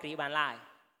ស់ព្រះគ្រីស្ទបានឡើយ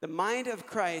The mind of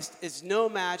Christ is no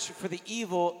match for the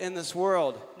evil in this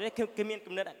world. គ្មាន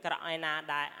គំនិតអាក្រក់ឯណា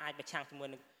ដែលអាចប្រឆាំងជាមួយ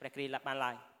នឹងព្រះគ្រីស្ទបាន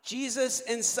ឡើយ Jesus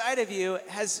inside of you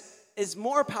is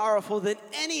more powerful than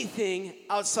anything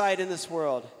outside in this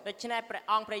world. ដូច្នេះព្រះ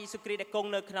អង្គព្រះយេស៊ូវគ្រីស្ទដែលគង់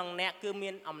នៅក្នុងអ្នកគឺមា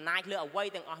នអំណាចលើអ្វី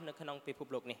ទាំងអស់នៅក្នុងពិភព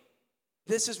លោកនេះ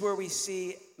This is where we see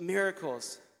miracles.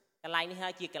 កន្លែងនេះហើ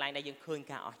យជាកន្លែងដែលយើងឃើញ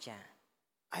ការអស្ចារ្យ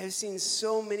I have seen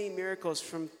so many miracles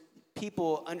from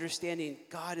people understanding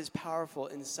God is powerful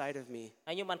inside of me.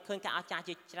 ហើយខ្ញុំបានឃើញការអស្ចារ្យ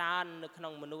ជាច្រើននៅក្នុ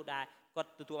ងមនុស្សដែលគាត់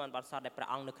ទទួលបានបទពិសោធន៍ដែលព្រះ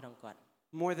អង្គនៅក្នុងគាត់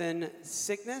More than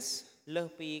sickness, លើស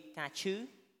ពីការឈឺ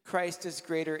Christ is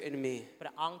greater in me. ព្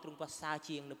រះអង្គទ្រង់ប្រសើរ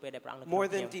ជាងនៅពេលដែលព្រះអង្គនៅក្នុង More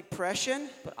ខ្ញុំ than depression,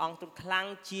 ព្រះអង្គទ្រង់ខ្លាំង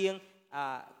ជាង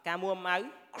ការមួម៉ៅ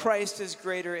Christ is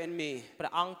greater in me. ព្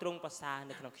រះអង្គទ្រង់ប្រសើរ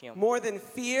នៅក្នុងខ្ញុំ More than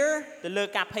fear, ទៅលើ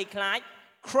ការភ័យខ្លាច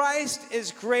Christ is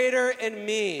greater in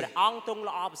me. ព្រះអង្គទ្រង់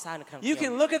ល្អប្រសើរនៅក្នុង You ខ្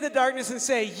ញុំ can look at the darkness and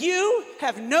say, you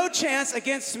have no chance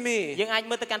against me. យើងអាច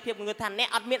មើលទៅកាន់ភាពងងឹតថាអ្នក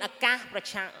អត់មានឱកាសប្រ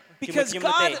ឆាំងជាមួយ Because ខ្ញុំ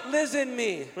នោះទេ God lives in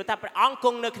me. ព្រោះថាព្រះអង្គគ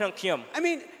ង់នៅក្នុងខ្ញុំ I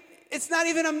mean, it's not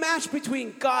even a match between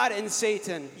God and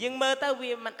Satan. យើងមើលទៅ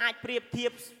វាមិនអាចប្រៀបធៀ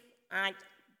បអាច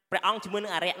ព្រះអង្គជាមួយនឹ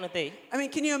ងអរិយនោះទេ I mean,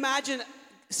 can you imagine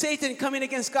Satan coming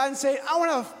against God and saying, I want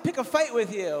to pick a fight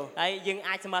with you? ហើយយើង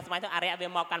អាចស្មើស្មៃទៅអរិយវា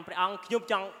មកកាន់ព្រះអង្គខ្ញុំ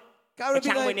ចង់ God ប្រ would be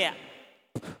ឆាំងមួយ like, នេះ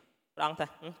ព្រះអង្គថា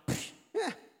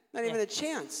yeah, not even a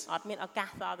chance. អត់មានឱកាស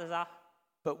សោះទៅសោះ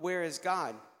But where is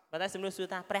God? ប៉ុន្តែសំណួរសួរ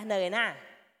ថាព្រះនៅឯណា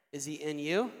Is he in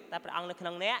you? តែព្រះអង្គនៅក្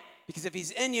នុងអ្នក Because if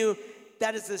he's in you,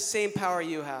 that is the same power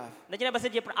you have. ដូច្នេះបើសិ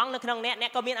នជាព្រះអង្គនៅក្នុងអ្នកអ្ន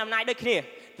កក៏មានអំណាចដូចគ្នា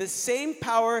The same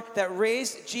power that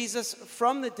raised Jesus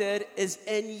from the dead is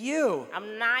in you. អំ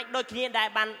ណាចដូចគ្នាដែល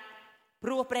បាន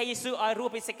ព្រោះព្រះយេស៊ូវឲ្យរ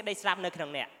ស់ពីសេចក្តីស្លាប់នៅក្នុង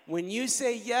អ្នក When you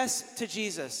say yes to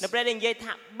Jesus នៅពេលដែលនិយាយ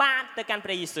ថាបាទទៅកាន់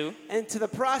ព្រះយេស៊ូវ and to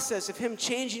the process of him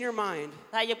changing your mind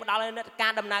ហើយយើងផ្ដល់ឲ្យកា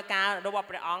រដំណើរការរបស់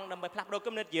ព្រះអង្គដើម្បីផ្លាស់ប្ដូរ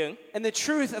គំនិតយើង and the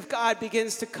truth of God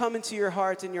begins to come into your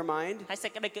heart and your mind, ហើយសេ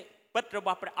ចក្តីពិតរប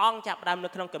ស់ព្រះអង្គចាប់ផ្ដើមនៅ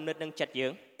ក្នុងគំនិតនិងចិត្តយើ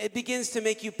ង it begins to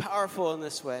make you powerful in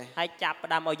this way. ហើយចាប់ផ្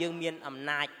ដើមឲ្យយើងមានអំ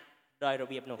ណាចដោយរ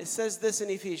បៀបនោះ It says this in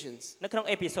Ephesians. នៅក្នុង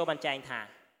អេពីសូតបានចែងថា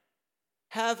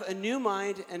Have a new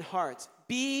mind and heart.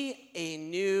 Be a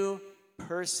new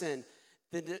person.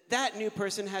 That new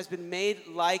person has been made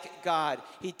like God.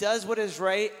 He does what is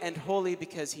right and holy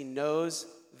because he knows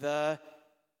the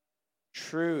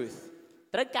truth.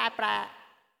 ត្រូ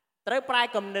វប្រែ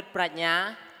គំនិតប្រាជ្ញា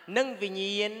និងវិញ្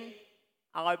ញាណ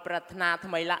ឲ្យប្រាថ្នា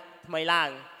ថ្មីឡើង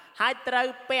ហើយត្រូវ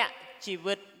ពាក់ជី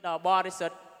វិតដ៏បរិសុ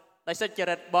ទ្ធដោយសុច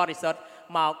រិតបរិសុទ្ធ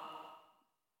ម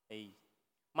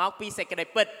កពីសេចក្តី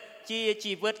ពិតជា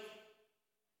ជីវិត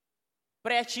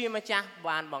ព្រះជាម្ចាស់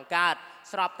បានបង្កើត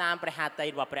ស្របតាមព្រះហត្ថី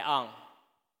របស់ព្រះអង្គ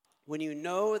When you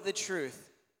know the truth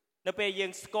នៅពេលយើ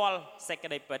ងស្គាល់សេច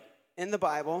ក្តីពិត in the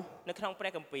Bible នៅក្នុងព្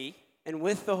រះគម្ពីរ and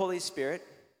with the Holy Spirit,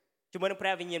 ជាមួយនឹងព្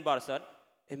រះវិញ្ញាណបរិសុទ្ធ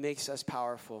it makes us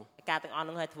powerful. ការទាំងអស់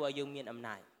នោះឲ្យធ្វើឲ្យយើងមានអំ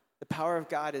ណាច The power of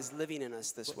God is living in us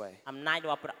this way. អំណាចរ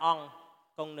បស់ព្រះអង្គ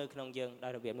គង់នៅក្នុងយើងដោ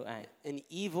យរបៀបនោះឯង And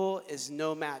evil is no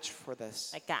match for this.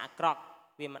 ហើយការអាក្រក់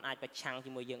វាមិនអាចប្រឆាំង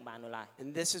ជាមួយយើងបាននោះឡើយ And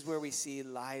this is where we see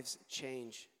lives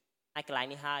change. ហើយកន្លែង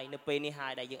នេះហើយនៅពេលនេះហើ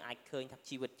យដែលយើងអាចឃើញថា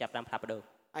ជីវិតចាប់ផ្ដើមផ្លាស់ប្ដូរ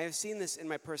I have seen this in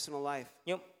my personal life. ខ្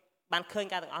ញុំបានឃើញ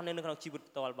ការទាំងអស់នៅក្នុងជីវិត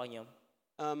ផ្ទាល់របស់ខ្ញុំ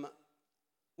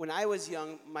When I was young,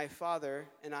 my father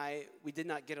and we did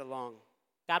not get along.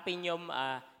 កាលពីខ្ញុំ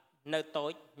នៅតូ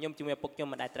ចខ្ញុំជាមួយឪពុកខ្ញុំ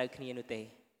មិនដែលត្រូវគ្នានោះទេ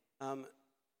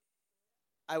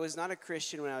I was not a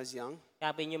Christian when I was young. កា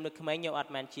លពីខ្ញុំនៅក្មេងខ្ញុំអ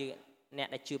ត់មែនជាអ្នក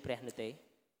ដែលជឿព្រះនោះទេ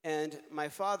And my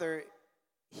father,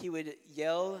 he would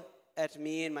yell at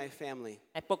me and my family.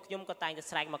 ហើយពុកខ្ញុំក៏តែងតែ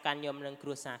ស្រែកមកកាន់ខ្ញុំនិងគ្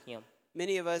រួសារខ្ញុំ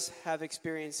Many of us have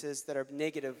experiences that are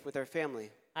negative with our family.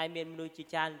 ហើយមានមនុស្សជា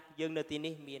ច្រើនយើងនៅទី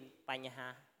នេះមានបញ្ហា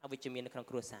អវិជ្ជមាននៅក្នុង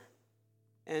គ្រួសារ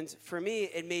And for me,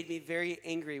 it made me very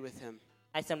angry with him.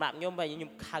 ហើយសម្រាប់ខ្ញុំខ្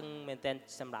ញុំខឹងមែនទែន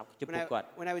សម្រាប់ចំពោះគាត់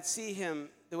When I would see him,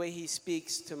 the way he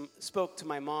spoke to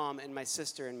my mom and my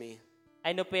sister and me.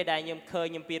 ហើយនៅពេលដែលខ្ញុំឃើញ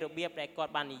ខ្ញុំពីរបៀបដែលគា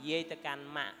ត់បាននិយាយទៅកាន់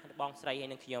ម៉ាក់បងស្រីហើយ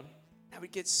នឹងខ្ញុំ I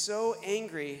would get so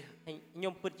angry. ហើយខ្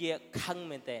ញុំពិតជាខឹង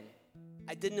មែនទែន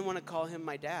I didn't want to call him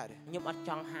my dad. ខ្ញុំអត់ច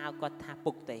ង់ហៅគាត់ថា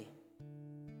ពុកទេ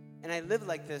And I lived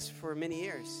like this for many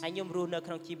years. ហើយខ្ញុំរស់នៅ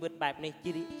ក្នុងជីវិតបែបនេះ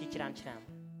ជាច្រើនឆ្នាំ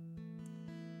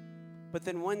But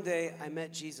then one day I met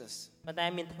Jesus. ប៉ុន្តែ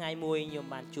មានថ្ងៃមួយខ្ញុំ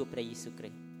បានជួបព្រះយេស៊ូវគ្រី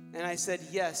ស្ទ And I said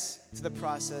yes to the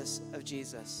process of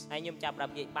Jesus. ហើយខ្ញុំចាប់ផ្ដើ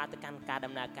មនិយាយបាទទៅកាន់ការ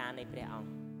ដំណើរការនៃព្រះអង្គ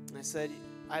I said,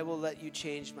 I will let you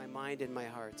change my mind and my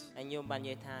heart. ហើយខ្ញុំបាននិ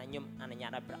យាយថាខ្ញុំអនុញ្ញា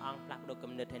តឲ្យព្រះអង្គផ្លាស់ប្ដូរ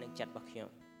គំនិតហើយនឹងចិត្តរបស់ខ្ញុំ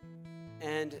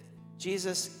And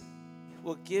Jesus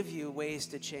will give you ways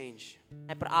to change.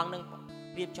 ហើយព្រះអង្គនឹង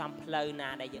រៀបចំផ្លូវណា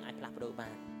ដែលយើងអាចផ្លាស់ប្ដូរបា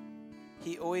ន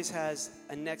He always has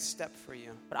a next step for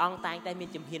you. ព្រះអង្គតែងតែមាន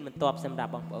ជំហានបន្ទាប់សម្រា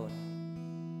ប់បងប្អូន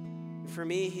For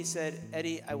me, he said,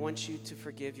 Eddie, I want you to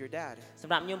forgive your dad. ស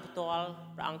ម្រាប់ខ្ញុំផ្ទាល់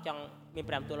ព្រះអង្គចង់មាន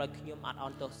ព្រះបន្ទូលឲ្យខ្ញុំអត់អ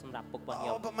ន់ទោសសម្រាប់ពុករបស់ខ្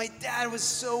ញុំ Oh, but my dad was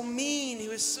so mean. He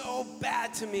was so bad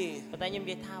to me. ប៉ុន្តែខ្ញុំនិ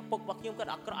យាយថាពុករបស់ខ្ញុំគា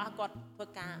ត់អក្រក់គាត់ធ្វើ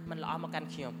ការមិនល្អមកកាន់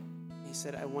ខ្ញុំ He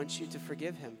said, I want you to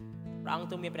forgive him. ព្រះអង្គ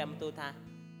ទូមានព្រះបន្ទូលថា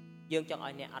យើងចង់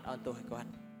ឲ្យអ្នកអត់អន់ទោសឲ្យគាត់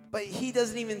But he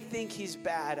doesn't even think he's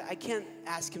bad. I can't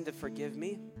ask him to forgive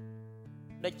me.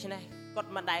 ដូច្នេះគា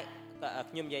ត់មិនដែរ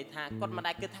ខ្ញុំនិយាយថាគាត់មិន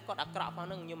ដែរគិតថាគាត់អាក្រក់ផង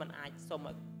នឹងខ្ញុំមិនអាចសុំ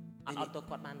ឲ្យអត់អត់ទោស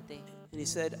គាត់បានទេ And he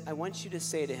said, I want you to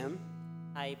say to him,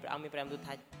 ហើយព្រះអង្គមានព្រះបន្ទូល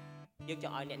ថាយើងច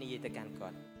ង់ឲ្យអ្នកនិយាយទៅកាន់គា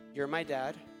ត់ You're my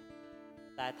dad,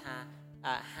 តែថា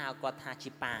ហៅគាត់ថាជា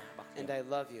ប៉ារបស់ខ្ញុំ and I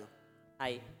love you. ហើ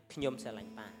យខ្ញុំស្រឡា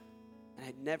ញ់ប៉ា And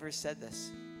I'd never said this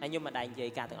ហើយខ្ញុំមិនដែរនិយា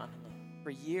យការទាំងអស់ហ្នឹង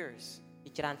for years. ជា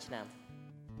ច្រើនឆ្នាំ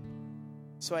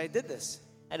So I did this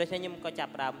ហើយដូច្នេះខ្ញុំក៏ចា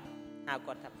ប់ផ្ដើមហៅ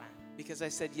គាត់ថាប៉ា because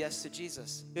I said yes to Jesus.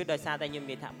 គឺដោយសារតែខ្ញុំ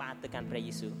និយាយថាប៉ាទៅកាន់ព្រះ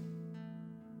យេស៊ូវ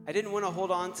I didn't want to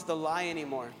hold on to the lie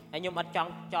anymore ហើយខ្ញុំអត់ចង់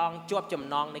ជាប់ចំ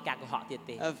ណងនៃការកុហកទៀត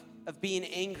ទេ of being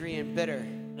angry and bitter.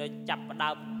 ដោយចាប់ផ្ដើ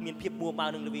មមានភាពមួម៉ៅ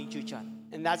នឹងល្វីងជឿចត់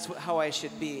And that's how I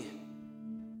should be.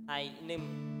 ហើយនេះ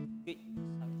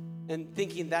And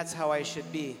thinking that's how I should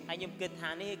be. ហើយខ្ញុំគិតថា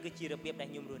នេះគឺជារបៀបដែល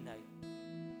ខ្ញុំរស់នៅ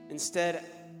Instead,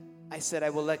 I said I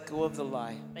will let go of the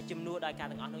lie. តែជំនួសដោយការ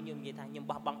ទាំងអស់នោះខ្ញុំនិយាយថាខ្ញុំ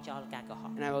បោះបង់ចោលការកុហក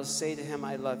And I will say to him,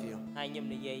 I love you. ហើយខ្ញុំ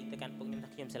និយាយទៅកាន់ពុកខ្ញុំថា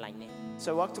ខ្ញុំស្រឡាញ់អ្នក So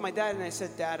I walked to my dad and I said,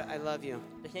 Dad, I love you.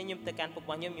 ដូច្នេះខ្ញុំទៅកាន់ពុករ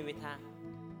បស់ខ្ញុំនិយាយថា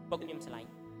ពុកខ្ញុំស្រឡាញ់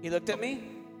He looked at me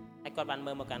ហើយគាត់បាន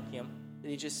មើលមកកាន់ខ្ញុំ and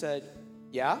he just said,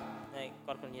 Yeah? ហើយ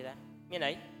គាត់និយាយថាមាន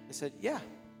អី I said, Yeah.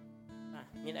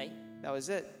 មានអី That was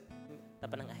it. តែ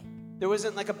ប៉ុណ្្នឹងឯង There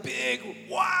wasn't like a big,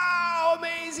 wow,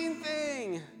 amazing thing.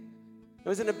 It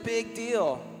wasn't a big deal.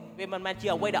 វាមិនមែនជា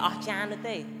អ្វីដែលអស្ចារ្យនោះ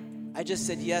ទេ I just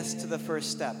said yes to the first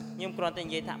step. ខ្ញុំគ្រាន់តែ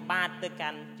និយាយថាបាទទៅកា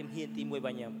ន់ជំហានទី1រប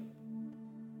ស់ខ្ញុំ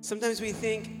Sometimes we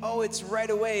think, oh, it's right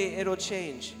away, it'll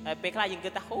change. ហើយពេលខ្លះយើងគិ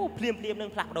តថាអូភ្លាមនឹង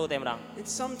ផ្លាស់ប្ដូរតែម្ដង And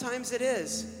sometimes it is.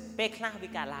 ពេលខ្លះវា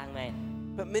កើតឡើងមែន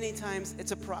But many times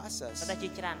it's a process ប៉ុន្តែជា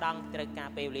ច្រើនដងត្រូវការ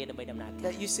ពេលវេលាដើម្បីដំណើរការ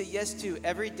that you say yes to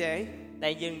every day, តែ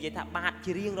យើងនិយាយថាបាទ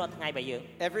ជារៀងរាល់ថ្ងៃរបស់យើង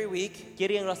every week, ជា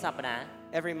រៀងរាល់សប្តាហ៍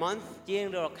every month, ជារៀង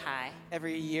រាល់ខែ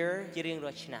every year, ជារៀងរា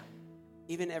ល់ឆ្នាំ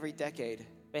even every decade.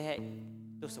 ពេលហើយ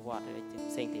ទសវត្សរ៍ទៅ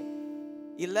ផ្សេងទៀត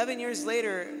 11 years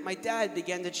later, my dad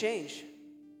began to change.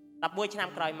 11ឆ្នាំ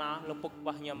ក្រោយមកលោកពុករប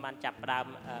ស់ខ្ញុំបានចាប់ផ្ដើម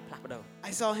ផ្លាស់ប្ដូរ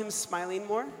I saw him smiling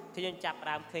more. ខ្ញុំចាប់ផ្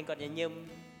ដើមឃើញគាត់ញញឹម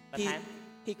បន្ថែម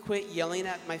He quit yelling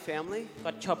at my family.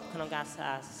 គាត់ឈប់ក្នុងការ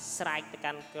ស្រែកទៅ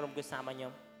កាន់ក្រុមគ្រួសាររបស់ខ្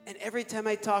ញុំ And every time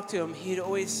I talked to him, he'd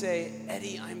always say,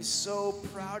 Eddie, I'm so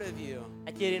proud of you.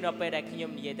 ហើយជារៀងរាល់ពេលដែលខ្ញុំ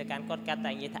និយាយទៅកាន់គាត់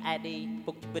តែនិយាយថា Eddie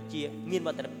ពុកពិតជាមាន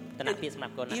មោទនភាពសម្រា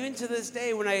ប់គាត់ណា Even to this day,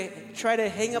 when I try to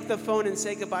hang up the phone and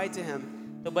say goodbye to him,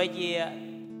 ទោះបីជា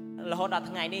រហូតដល់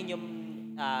ថ្ងៃនេះខ្ញុំ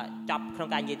ចប់ក្នុង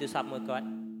ការនិយាយទូរស័ព្ទមួយគាត់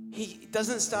he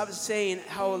doesn't stop saying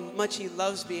how much he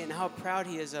loves me and how proud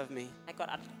he is of me. ហើយគា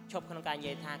ត់អត់ឈប់ក្នុងការនិ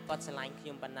យាយថាគាត់ស្រឡាញ់ខ្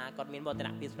ញុំប៉ុណ្ណាគាត់មានមោទន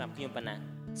ភាពសម្រាប់ខ្ញុំប៉ុណ្ណា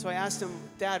So I asked him,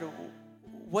 Dad,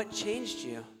 what changed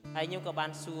you? ហើយខ្ញុំក៏បា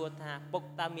នសួរថាពុក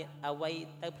តើមានអ្វី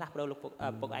ទៅផ្លាស់ប្ដូរលោក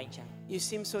ពុកឯងចឹង You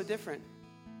seem so different.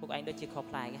 ពុកឯងដូចជាខុស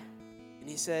ប្លែក And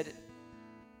he said,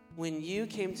 when you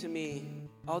came to me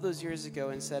all those years ago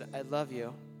and said, I love you,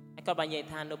 ហើយគាត់បាននិយាយ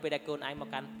ថានៅពេលដែលកូនឯងមក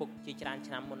កាន់ពុកជាច្រើន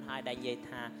ឆ្នាំមុនហើយដែលនិយាយ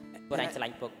ថាកូនឯងស្រឡា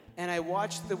ញ់ពុក and I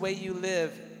watched the way you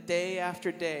live day after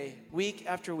day, week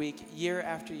after week, year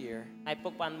after year. ហើយពុ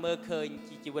កបានមើលឃើញ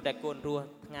ជីវិតដែលកូនរស់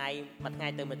ថ្ងៃមួយថ្ងៃ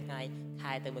ទៅមួយថ្ងៃ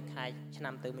ខែទៅមួយខែឆ្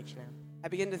នាំទៅមួយឆ្នាំ I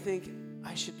began to think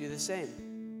I should do the same.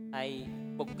 ហើយ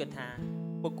ពុកគិតថា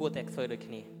ពុកគួរតែធ្វើដូច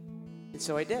គ្នា And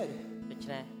so I did. ដូច្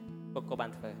នេះពុកក៏បា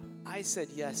នធ្វើ I said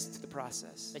yes to the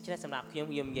process. ដូច្នេះសម្រាប់ខ្ញុំ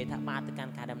និយាយថាបាទទៅកា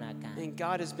ន់ការដំណើរការ And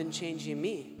God has been changing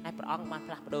me ហើយព្រះអង្គបាន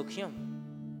ផ្លាស់ប្ដូរខ្ញុំ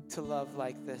to love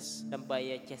like this. ដើម្បី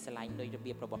ឲ្យចេះស្រឡាញ់ដោយរ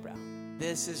បៀបរបស់ព្រះអង្គ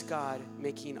This is God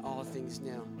making all things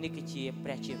new. នេះគឺជាព្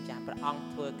រះជាម្ចាស់ព្រះអង្គ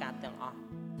ធ្វើការទាំងអស់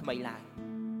ថ្មីឡើង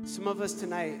Some of us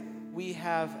tonight, we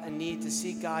have a need to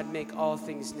see God make all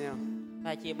things new.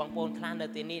 ហើយជាបងប្អូនខ្លះនៅ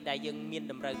ទីនេះដែលយើងមាន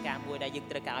តម្រូវការមួយដែលយើង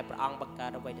ត្រូវការឲ្យព្រះអង្គបង្កើ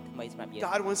តអ្វីដែលថ្មីសម្រាប់យើង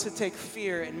God wants to take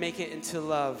fear and make it into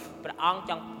love. ព្រះអង្គ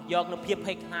ចង់យកនូវភាព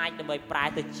ភ័យខ្លាចដើម្បីប្រែ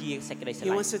ទៅជាសេចក្តីស្រឡា He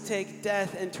ញ់ wants to take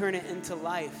death and turn it into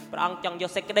life. ព្រះអង្គចង់យ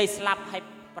កសេចក្តីស្លាប់ឲ្យ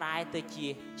ប្រែទៅជា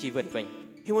ជីវិតវិញ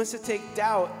He wants to take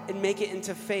doubt and make it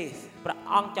into faith. ព្រះ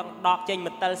អង្គចង់ដកចេញម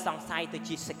ន្ទិលសង្ស័យទៅ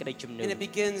ជាសេចក្តីជំនឿ And it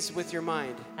begins with your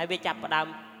mind, ហើយវាចាប់ផ្ដើម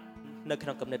នៅក្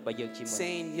នុងគំនិតរបស់យើងជាមុន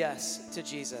saying yes to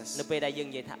Jesus. នៅពេលដែលយើង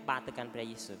និយាយថាបាទទៅកាន់ព្រះ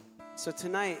យេស៊ូវ So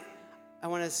tonight, I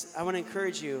want to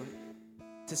encourage you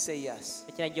to say yes.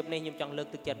 ដូច្នេះយប់នេះខ្ញុំចង់លើក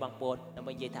ទឹកចិត្តបងប្អូនដើម្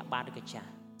បីនិយាយថាបាទឬក៏ចា៎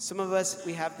Some of us,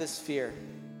 we have this fear.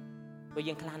 ព្រោះ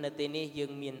យើងខ្លះនៅទីនេះយើ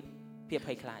ងមានភាព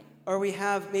ភ័យខ្លាច Or we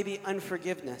have maybe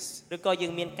unforgiveness. ឬក៏យើ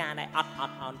ងមានការដែលអត់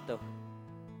អន់ទោស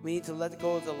We need to let go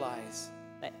of the lies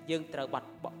តែយើងត្រូវ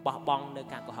បោះបង់នៅ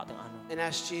ការកុហកទាំងអស់នោះ and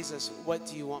ask Jesus, what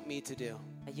do you want me to do?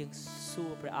 ហើយយើងសួ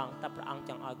រព្រះអង្គតើព្រះអង្គ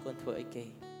ចង់ឲ្យកូនធ្វើអីគេ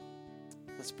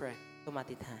Let's pray. សូមអ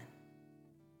ធិដ្ឋាន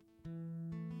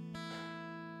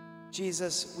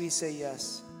Jesus, we say yes.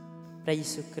 ព្រះយេ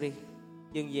ស៊ូវគ្រីស្ទ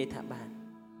យើងនិយាយថាបាន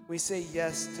We say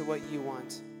yes to what you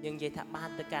want. យើងនិយាយថាបាន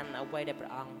ទៅកាន់អ្វីដែលព្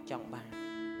រះអង្គចង់បាន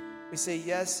We say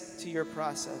yes to your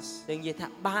process. យើងនិយាយថា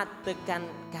បានទៅកាន់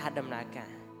ការដំណើរកា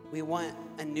រ We want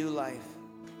a new life.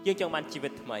 យើងចង់បានជីវិ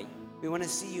តថ្មី We want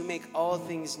to see you make all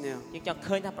things new. យើងចង់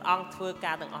ឃើញថាព្រះអង្គធ្វើ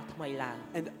ការទាំងអស់ថ្មីឡើង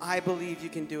And I believe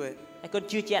you can do it. ហើយកូន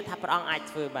ជឿជាក់ថាព្រះអង្គអាច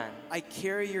ធ្វើបាន I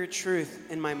carry your truth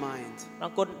in my mind. ព្រះអ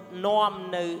ង្គនាំ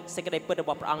នៅសេចក្តីពិតរប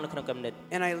ស់ព្រះអង្គនៅក្នុងគំនិត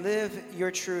And I live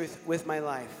your truth with my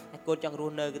life ហើយកូនចង់រ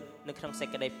ស់នៅក្នុងសេច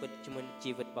ក្តីពិតជាមួយ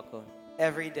ជីវិតរបស់កូន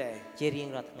every day. ជារៀង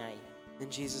រាល់ថ្ងៃ In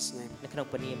Jesus' name. នៅក្នុង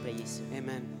ព្រះនាមព្រះយេស៊ូវ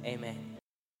Amen. អេមែន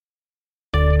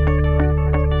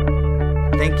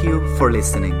Thank you for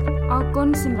listening. អរគុណ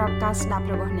សម្រាប់ការស្ដាប់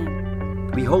របស់អ្នក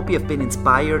We hope you have been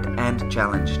inspired and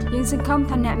challenged. យើងសង្ឃឹម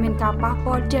ថាអ្នកមានការប៉ះ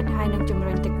ពាល់ចិត្តហើយនឹងជំ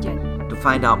រុញទឹកចិត្ត To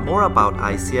find out more about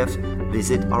ICF,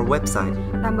 visit our website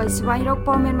ដើម្បីស្វែងរក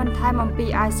ព័ត៌មានបន្ថែមអំពី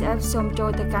ICF សូមចូល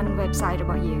ទៅកាន់ website រ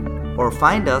បស់យើង or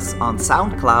find us on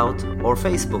SoundCloud or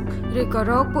Facebook. ឬក៏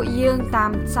រកពួកយើងតា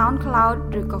ម SoundCloud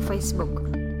ឬក៏ Facebook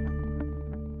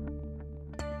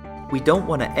We don't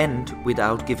want to end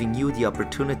without giving you the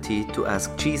opportunity to ask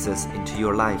Jesus into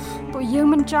your life. ពួកយើង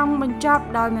មិនចង់បញ្ចប់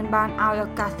ដោយមិនបានឲ្យឱ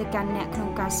កាសទៅកាន់អ្នកក្នុង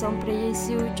ការសូមព្រះយេ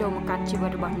ស៊ូវចូលមកកាន់ជីវិ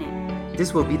តរបស់អ្នក This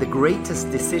will be the greatest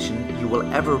decision you will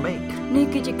ever make. នេះ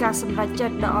គឺជាការសម្រេចចិ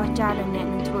ត្តដ៏អស្ចារ្យដែលអ្នក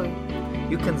នឹងធ្វើ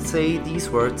You can say these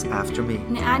words after me.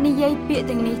 អ្នកអាចនិយាយពាក្យ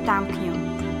ទាំងនេះតាមខ្ញុំ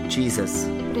Jesus,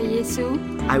 ព្រះយេស៊ូវ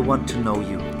I want to know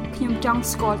you. ខ្ញុំចង់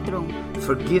ស្គាល់ទ្រង់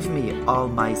Forgive me all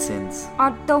my sins. អ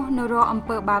ត់ទោសនៅរាល់អំ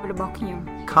ពើបាបរបស់ខ្ញុំ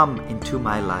Come into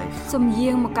my life. សូម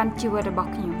យាងមកកាន់ជីវិតរបស់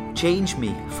ខ្ញុំ Change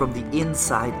me from the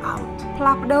inside out. ផ្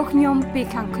លាស់ប្ដូរខ្ញុំពី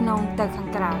ខាងក្នុងទៅខាង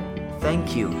ក្រៅ Thank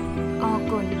you អរ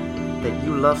គុណ that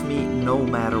you love me no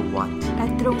matter what. ដែ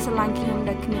លទ្រង់ស្រឡាញ់ខ្ញុំ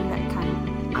ដោយគ្មានលក្ខខណ្ឌ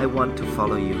I want to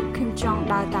follow you. ខ្ញុំចង់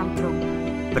ដើរតាមទ្រង់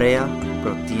Prea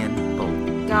pro tiempo.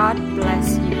 God bless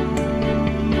you